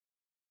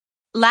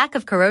 Lack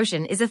of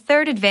corrosion is a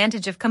third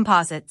advantage of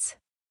composites.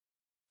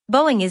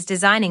 Boeing is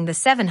designing the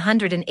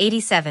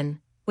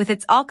 787, with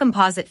its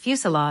all-composite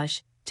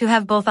fuselage, to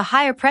have both a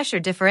higher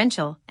pressure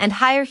differential and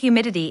higher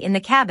humidity in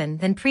the cabin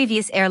than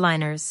previous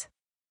airliners.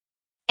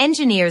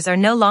 Engineers are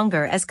no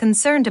longer as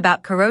concerned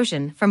about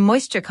corrosion from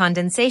moisture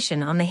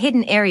condensation on the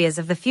hidden areas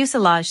of the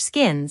fuselage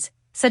skins,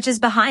 such as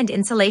behind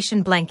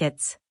insulation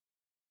blankets.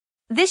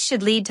 This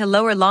should lead to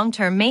lower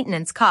long-term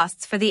maintenance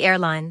costs for the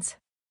airlines.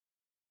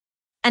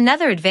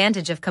 Another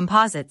advantage of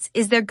composites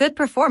is their good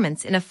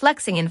performance in a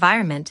flexing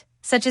environment,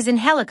 such as in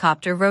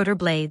helicopter rotor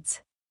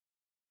blades.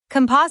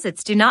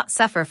 Composites do not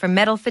suffer from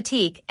metal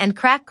fatigue and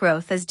crack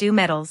growth as do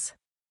metals.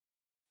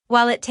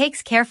 While it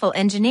takes careful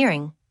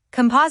engineering,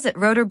 composite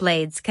rotor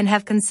blades can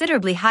have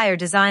considerably higher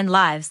design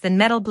lives than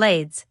metal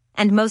blades,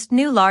 and most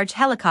new large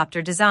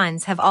helicopter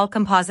designs have all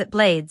composite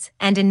blades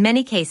and, in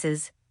many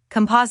cases,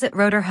 composite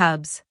rotor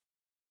hubs.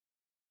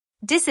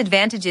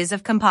 Disadvantages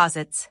of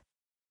composites.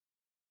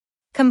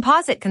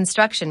 Composite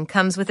construction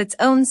comes with its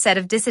own set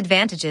of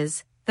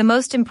disadvantages, the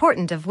most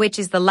important of which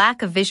is the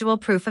lack of visual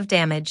proof of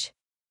damage.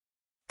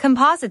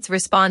 Composites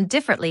respond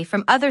differently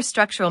from other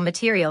structural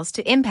materials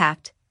to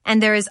impact,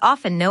 and there is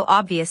often no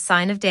obvious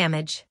sign of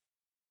damage.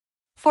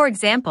 For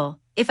example,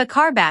 if a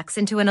car backs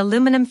into an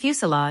aluminum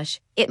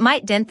fuselage, it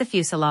might dent the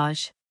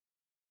fuselage.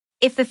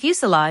 If the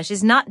fuselage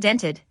is not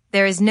dented,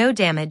 there is no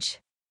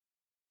damage.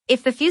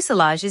 If the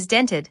fuselage is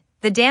dented,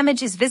 the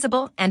damage is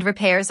visible and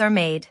repairs are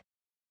made.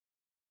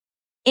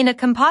 In a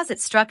composite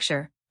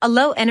structure, a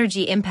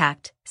low-energy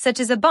impact, such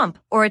as a bump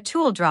or a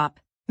tool drop,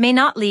 may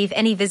not leave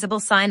any visible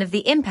sign of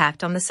the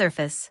impact on the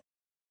surface.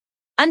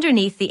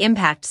 Underneath the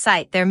impact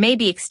site there may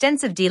be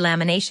extensive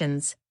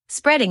delaminations,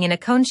 spreading in a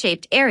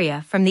cone-shaped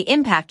area from the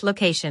impact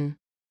location.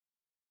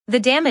 The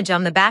damage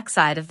on the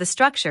backside of the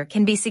structure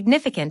can be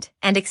significant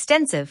and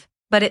extensive,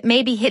 but it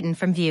may be hidden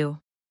from view.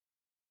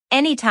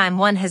 Anytime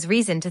one has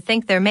reason to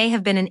think there may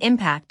have been an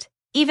impact,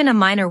 even a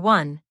minor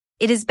one,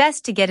 it is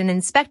best to get an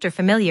inspector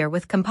familiar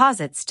with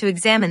composites to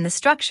examine the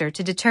structure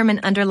to determine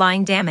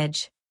underlying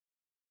damage.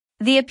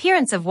 The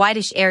appearance of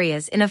whitish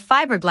areas in a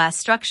fiberglass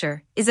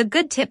structure is a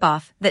good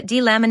tip-off that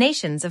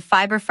delaminations of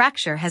fiber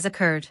fracture has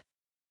occurred.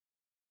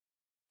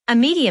 A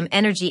medium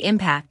energy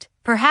impact,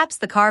 perhaps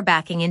the car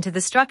backing into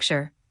the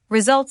structure,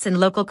 results in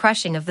local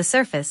crushing of the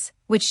surface,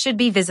 which should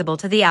be visible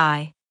to the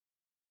eye.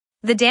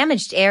 The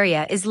damaged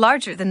area is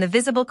larger than the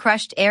visible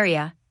crushed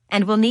area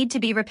and will need to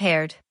be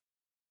repaired.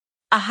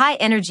 A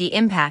high-energy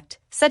impact,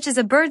 such as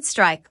a bird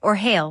strike or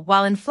hail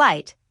while in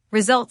flight,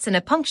 results in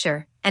a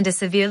puncture and a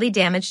severely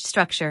damaged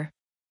structure.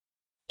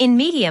 In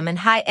medium and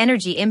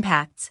high-energy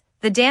impacts,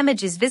 the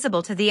damage is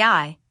visible to the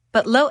eye,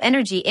 but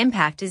low-energy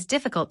impact is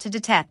difficult to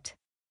detect.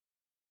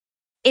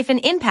 If an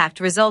impact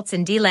results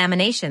in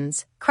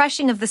delaminations,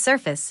 crushing of the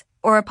surface,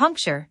 or a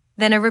puncture,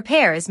 then a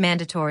repair is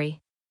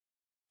mandatory.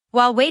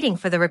 While waiting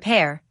for the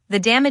repair, the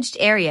damaged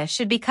area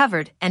should be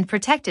covered and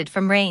protected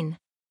from rain.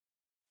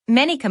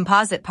 Many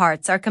composite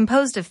parts are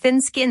composed of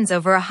thin skins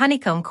over a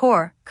honeycomb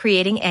core,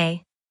 creating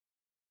a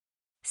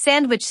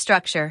sandwich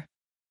structure.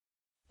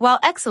 While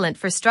excellent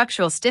for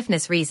structural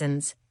stiffness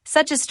reasons,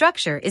 such a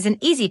structure is an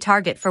easy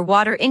target for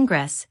water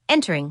ingress,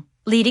 entering,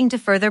 leading to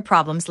further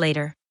problems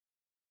later.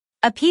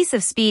 A piece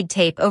of speed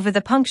tape over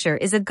the puncture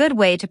is a good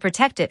way to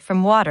protect it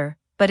from water,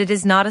 but it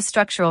is not a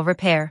structural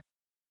repair.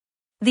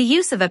 The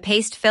use of a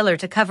paste filler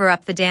to cover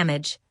up the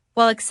damage,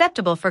 while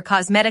acceptable for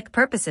cosmetic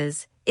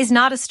purposes, is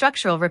not a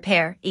structural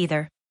repair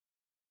either.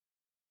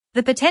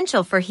 The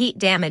potential for heat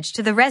damage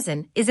to the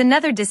resin is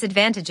another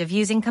disadvantage of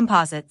using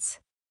composites.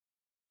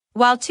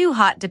 While too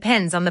hot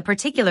depends on the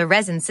particular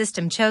resin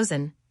system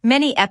chosen,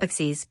 many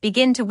epoxies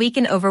begin to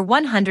weaken over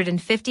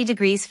 150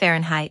 degrees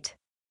Fahrenheit.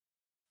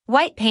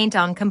 White paint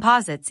on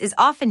composites is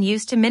often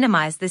used to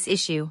minimize this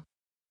issue.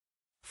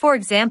 For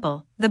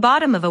example, the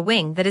bottom of a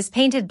wing that is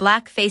painted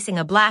black facing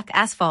a black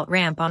asphalt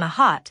ramp on a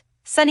hot,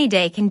 sunny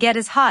day can get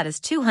as hot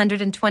as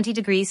 220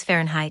 degrees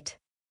Fahrenheit.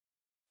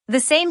 The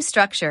same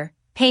structure,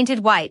 painted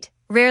white,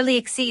 rarely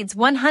exceeds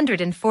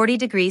 140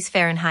 degrees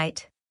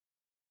Fahrenheit.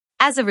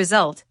 As a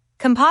result,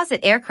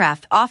 composite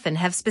aircraft often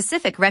have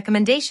specific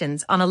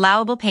recommendations on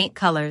allowable paint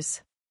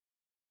colors.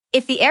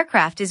 If the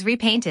aircraft is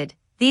repainted,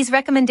 these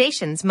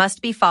recommendations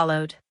must be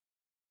followed.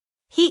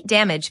 Heat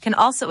damage can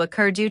also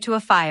occur due to a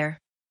fire.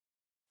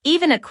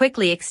 Even a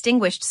quickly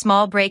extinguished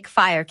small break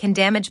fire can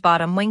damage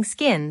bottom wing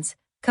skins,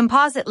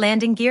 composite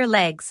landing gear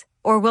legs,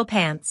 or wheel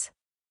pants.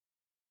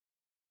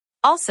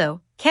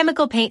 Also,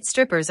 chemical paint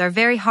strippers are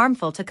very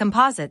harmful to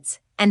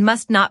composites and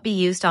must not be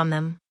used on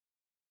them.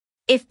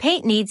 If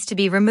paint needs to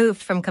be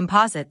removed from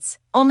composites,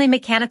 only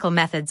mechanical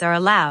methods are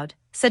allowed,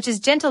 such as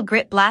gentle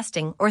grit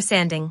blasting or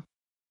sanding.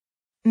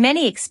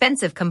 Many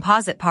expensive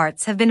composite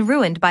parts have been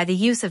ruined by the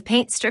use of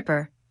paint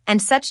stripper,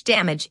 and such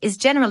damage is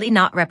generally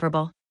not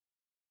reparable.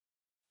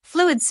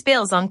 Fluid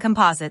spills on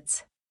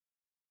composites.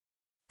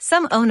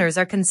 Some owners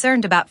are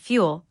concerned about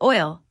fuel,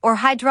 oil, or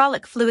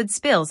hydraulic fluid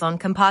spills on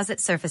composite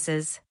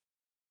surfaces.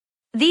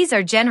 These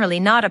are generally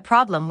not a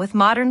problem with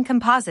modern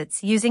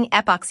composites using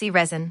epoxy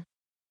resin.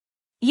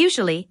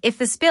 Usually, if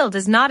the spill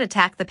does not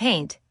attack the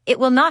paint, it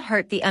will not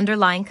hurt the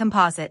underlying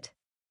composite.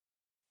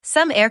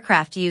 Some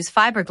aircraft use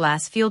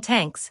fiberglass fuel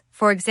tanks,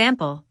 for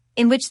example,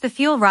 in which the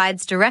fuel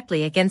rides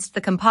directly against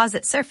the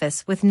composite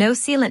surface with no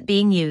sealant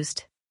being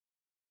used.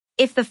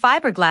 If the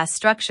fiberglass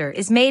structure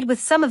is made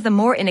with some of the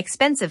more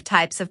inexpensive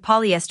types of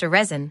polyester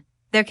resin,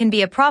 there can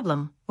be a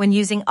problem when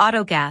using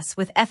autogas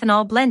with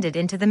ethanol blended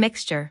into the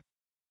mixture.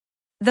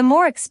 The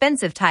more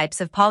expensive types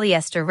of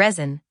polyester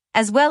resin,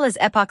 as well as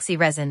epoxy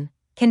resin,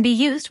 can be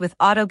used with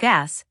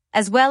autogas,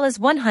 as well as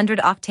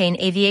 100-octane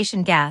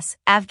aviation gas,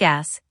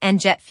 avgas, and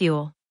jet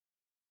fuel.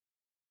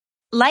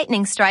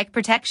 Lightning strike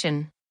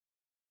protection.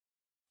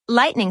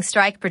 Lightning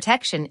strike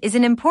protection is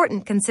an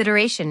important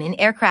consideration in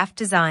aircraft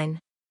design.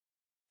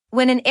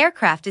 When an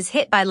aircraft is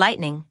hit by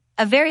lightning,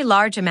 a very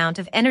large amount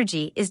of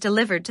energy is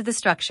delivered to the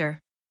structure.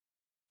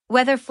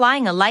 Whether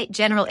flying a light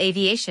general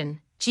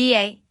aviation,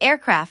 GA,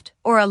 aircraft,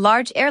 or a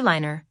large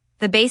airliner,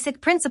 the basic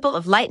principle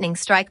of lightning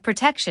strike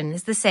protection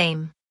is the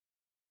same.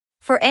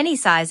 For any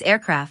size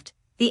aircraft,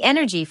 the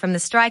energy from the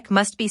strike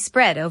must be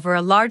spread over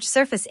a large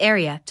surface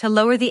area to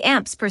lower the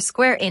amps per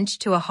square inch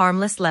to a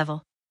harmless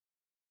level.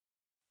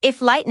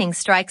 If lightning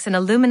strikes an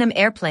aluminum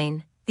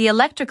airplane, the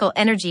electrical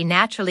energy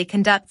naturally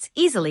conducts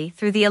easily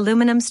through the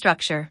aluminum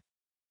structure.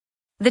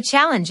 The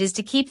challenge is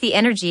to keep the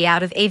energy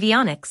out of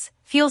avionics,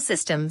 fuel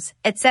systems,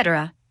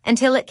 etc.,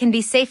 until it can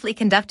be safely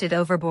conducted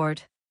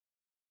overboard.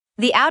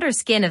 The outer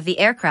skin of the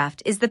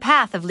aircraft is the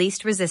path of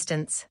least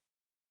resistance.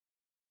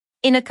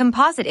 In a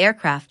composite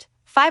aircraft,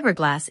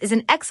 fiberglass is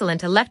an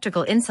excellent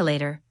electrical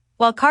insulator,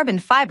 while carbon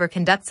fiber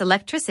conducts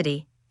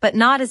electricity, but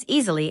not as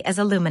easily as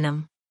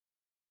aluminum.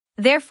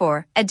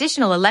 Therefore,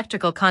 additional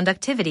electrical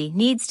conductivity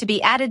needs to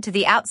be added to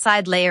the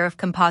outside layer of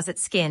composite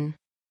skin.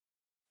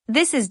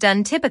 This is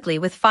done typically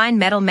with fine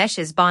metal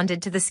meshes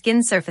bonded to the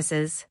skin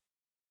surfaces.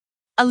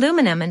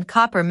 Aluminum and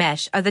copper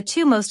mesh are the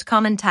two most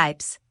common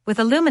types, with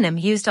aluminum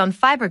used on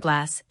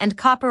fiberglass and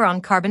copper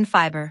on carbon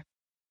fiber.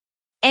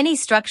 Any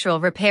structural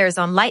repairs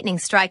on lightning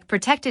strike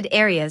protected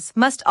areas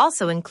must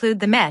also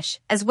include the mesh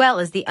as well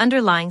as the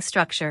underlying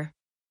structure.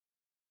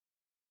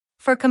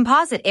 For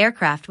composite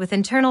aircraft with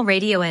internal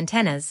radio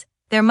antennas,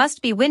 there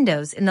must be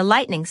windows in the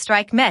lightning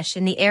strike mesh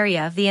in the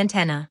area of the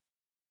antenna.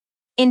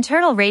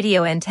 Internal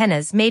radio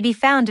antennas may be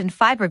found in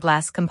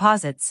fiberglass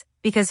composites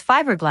because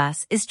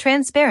fiberglass is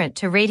transparent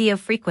to radio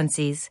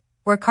frequencies,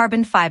 where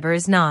carbon fiber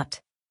is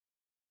not.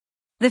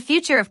 The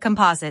future of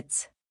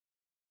composites.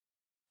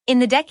 In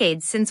the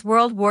decades since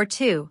World War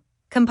II,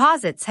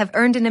 composites have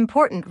earned an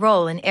important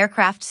role in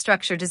aircraft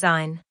structure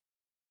design.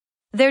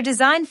 Their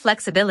design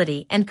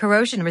flexibility and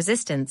corrosion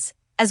resistance,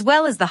 as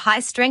well as the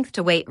high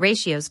strength-to-weight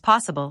ratios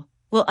possible,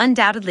 will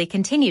undoubtedly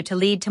continue to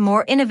lead to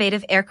more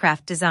innovative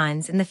aircraft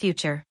designs in the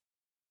future.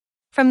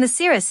 From the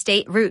Cirrus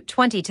State Route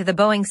 20 to the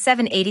Boeing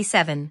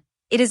 787,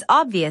 it is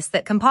obvious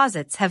that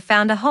composites have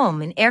found a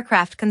home in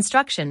aircraft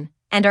construction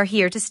and are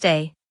here to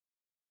stay.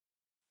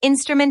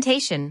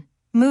 Instrumentation,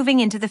 moving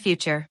into the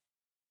future.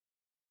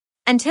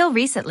 Until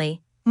recently,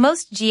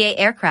 most GA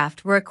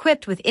aircraft were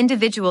equipped with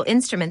individual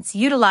instruments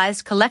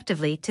utilized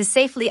collectively to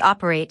safely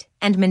operate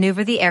and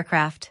maneuver the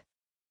aircraft.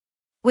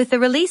 With the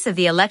release of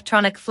the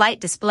Electronic Flight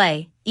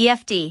Display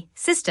 (EFD)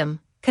 system,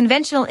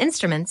 conventional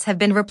instruments have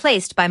been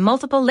replaced by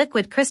multiple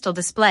liquid crystal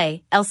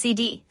display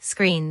 (LCD)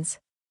 screens.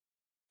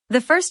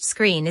 The first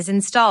screen is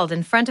installed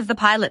in front of the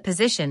pilot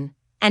position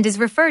and is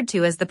referred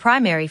to as the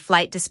primary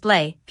flight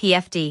display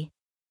 (PFD).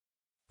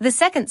 The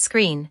second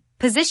screen,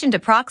 positioned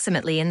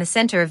approximately in the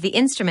center of the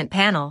instrument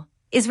panel,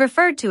 is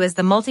referred to as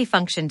the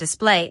multifunction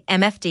display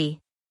 (MFD).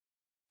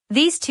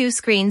 These two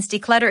screens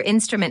declutter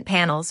instrument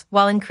panels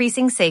while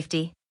increasing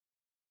safety.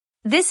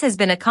 This has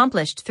been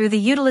accomplished through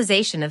the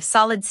utilization of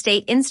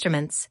solid-state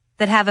instruments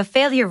that have a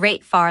failure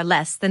rate far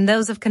less than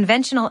those of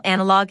conventional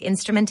analog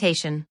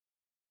instrumentation.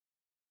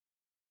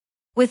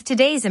 With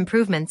today's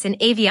improvements in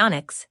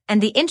avionics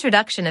and the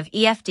introduction of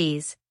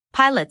EFDs,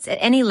 pilots at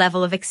any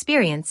level of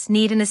experience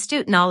need an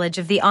astute knowledge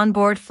of the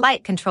onboard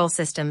flight control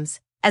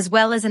systems, as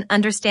well as an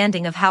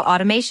understanding of how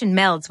automation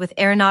melds with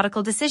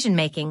aeronautical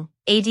decision-making,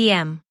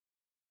 ADM.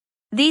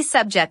 These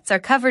subjects are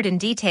covered in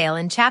detail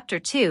in Chapter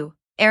 2,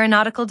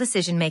 Aeronautical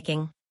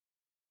Decision-Making.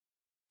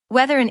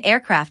 Whether an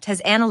aircraft has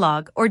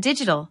analog or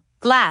digital,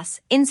 glass,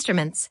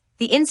 instruments,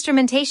 the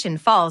instrumentation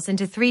falls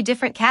into three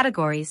different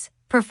categories: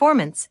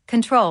 performance,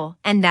 control,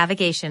 and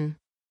navigation.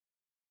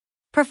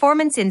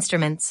 Performance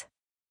instruments.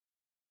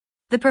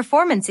 The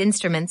performance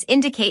instruments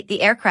indicate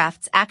the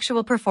aircraft's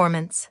actual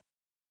performance.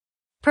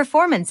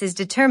 Performance is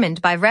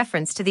determined by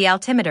reference to the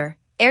altimeter,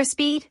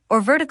 airspeed,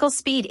 or vertical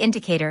speed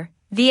indicator,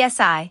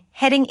 VSI,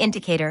 heading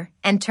indicator,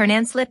 and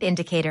turn-and-slip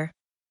indicator.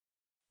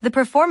 The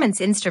performance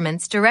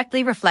instruments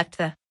directly reflect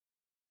the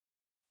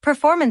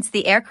performance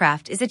the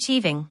aircraft is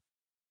achieving.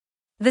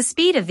 The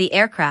speed of the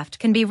aircraft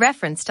can be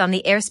referenced on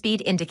the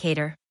airspeed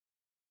indicator.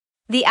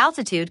 The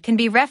altitude can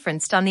be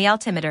referenced on the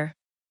altimeter.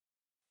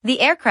 The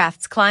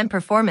aircraft's climb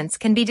performance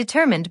can be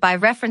determined by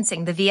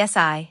referencing the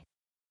VSI.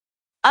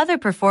 Other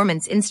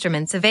performance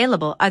instruments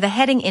available are the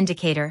heading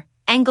indicator,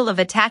 angle of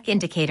attack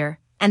indicator,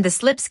 and the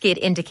slip skid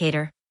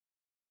indicator.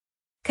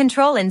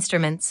 Control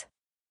instruments.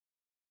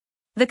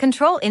 The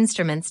control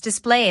instruments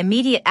display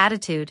immediate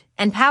attitude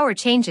and power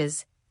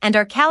changes and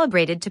are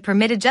calibrated to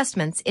permit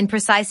adjustments in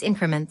precise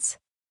increments.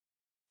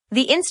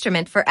 The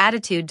instrument for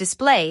attitude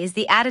display is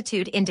the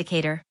attitude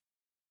indicator.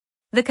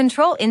 The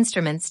control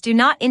instruments do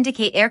not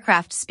indicate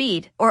aircraft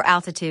speed or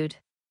altitude.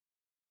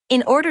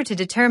 In order to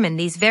determine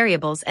these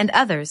variables and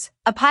others,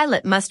 a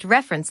pilot must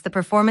reference the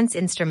performance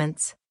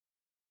instruments.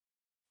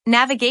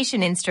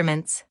 Navigation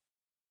instruments.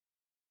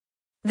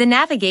 The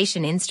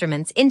navigation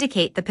instruments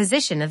indicate the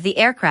position of the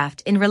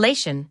aircraft in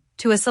relation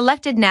to a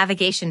selected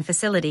navigation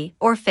facility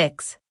or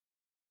fix.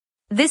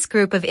 This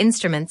group of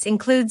instruments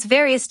includes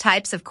various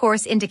types of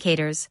course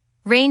indicators,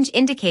 range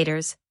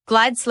indicators,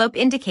 glide slope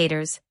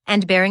indicators,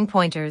 and bearing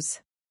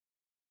pointers.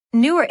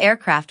 Newer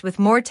aircraft with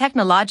more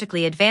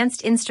technologically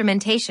advanced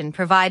instrumentation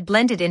provide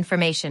blended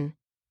information,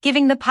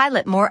 giving the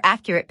pilot more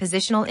accurate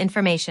positional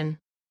information.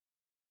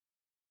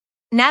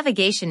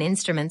 Navigation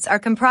instruments are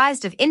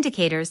comprised of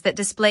indicators that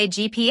display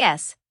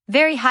GPS,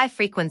 very high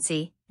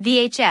frequency,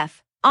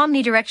 VHF,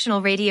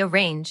 omnidirectional radio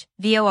range,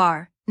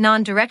 VOR,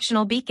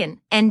 non-directional beacon,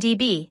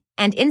 NDB,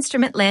 and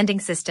instrument landing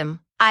system,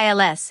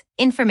 ILS,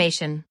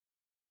 information.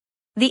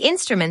 The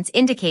instruments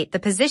indicate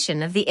the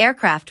position of the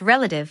aircraft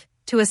relative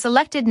to a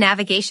selected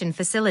navigation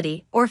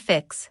facility or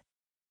fix.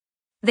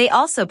 They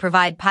also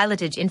provide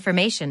pilotage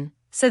information,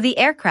 so the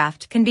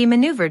aircraft can be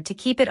maneuvered to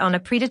keep it on a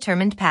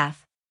predetermined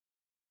path.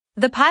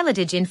 The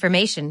pilotage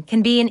information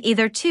can be in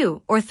either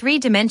 2 or 3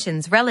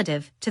 dimensions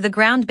relative to the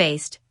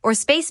ground-based or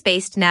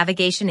space-based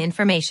navigation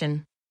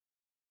information.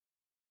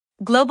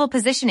 Global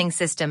Positioning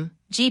System,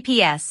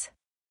 GPS.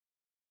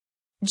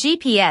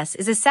 GPS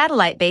is a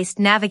satellite-based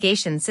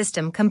navigation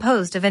system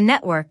composed of a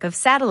network of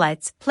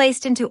satellites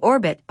placed into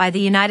orbit by the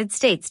United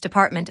States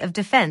Department of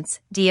Defense,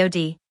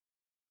 DoD.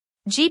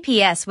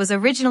 GPS was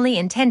originally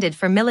intended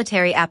for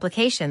military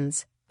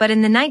applications, but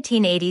in the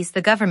 1980s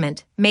the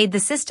government made the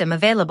system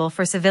available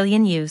for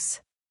civilian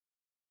use.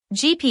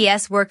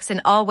 GPS works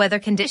in all weather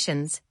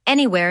conditions,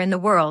 anywhere in the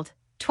world,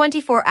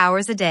 24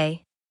 hours a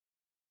day.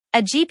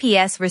 A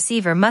GPS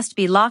receiver must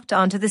be locked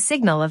onto the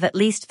signal of at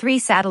least 3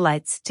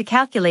 satellites to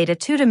calculate a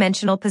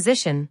two-dimensional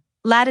position,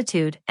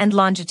 latitude and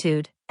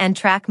longitude, and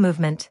track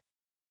movement.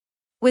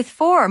 With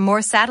 4 or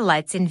more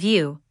satellites in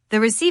view, the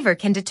receiver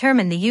can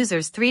determine the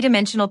user's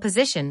three-dimensional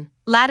position,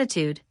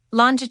 latitude,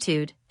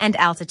 longitude, and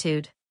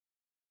altitude.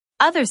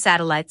 Other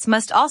satellites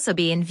must also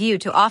be in view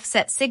to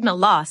offset signal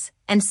loss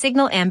and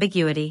signal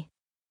ambiguity.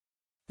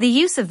 The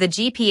use of the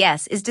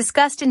GPS is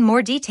discussed in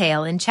more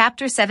detail in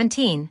Chapter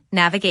 17,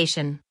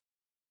 Navigation.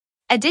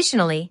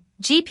 Additionally,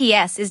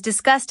 GPS is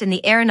discussed in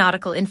the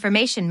Aeronautical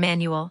Information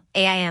Manual,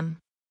 AIM.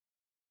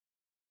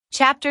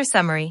 Chapter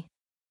Summary.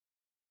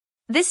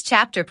 This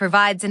chapter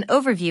provides an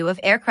overview of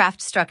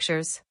aircraft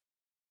structures.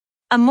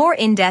 A more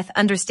in-depth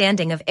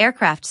understanding of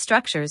aircraft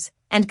structures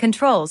and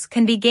controls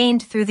can be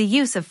gained through the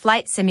use of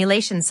flight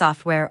simulation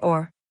software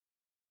or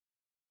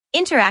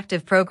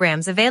interactive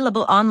programs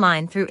available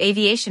online through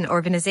aviation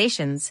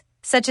organizations,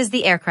 such as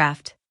the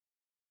Aircraft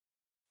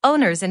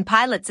Owners and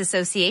Pilots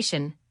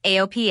Association,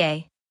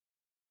 AOPA.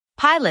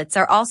 Pilots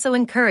are also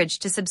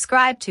encouraged to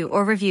subscribe to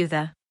or review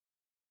the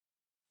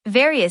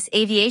various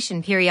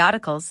aviation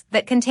periodicals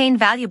that contain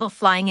valuable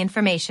flying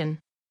information.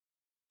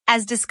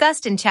 As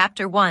discussed in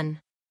Chapter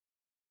 1,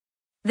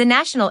 the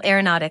National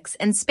Aeronautics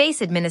and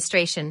Space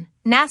Administration,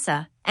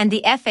 NASA, and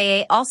the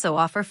FAA also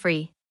offer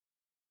free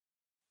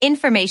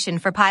information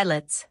for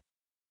pilots.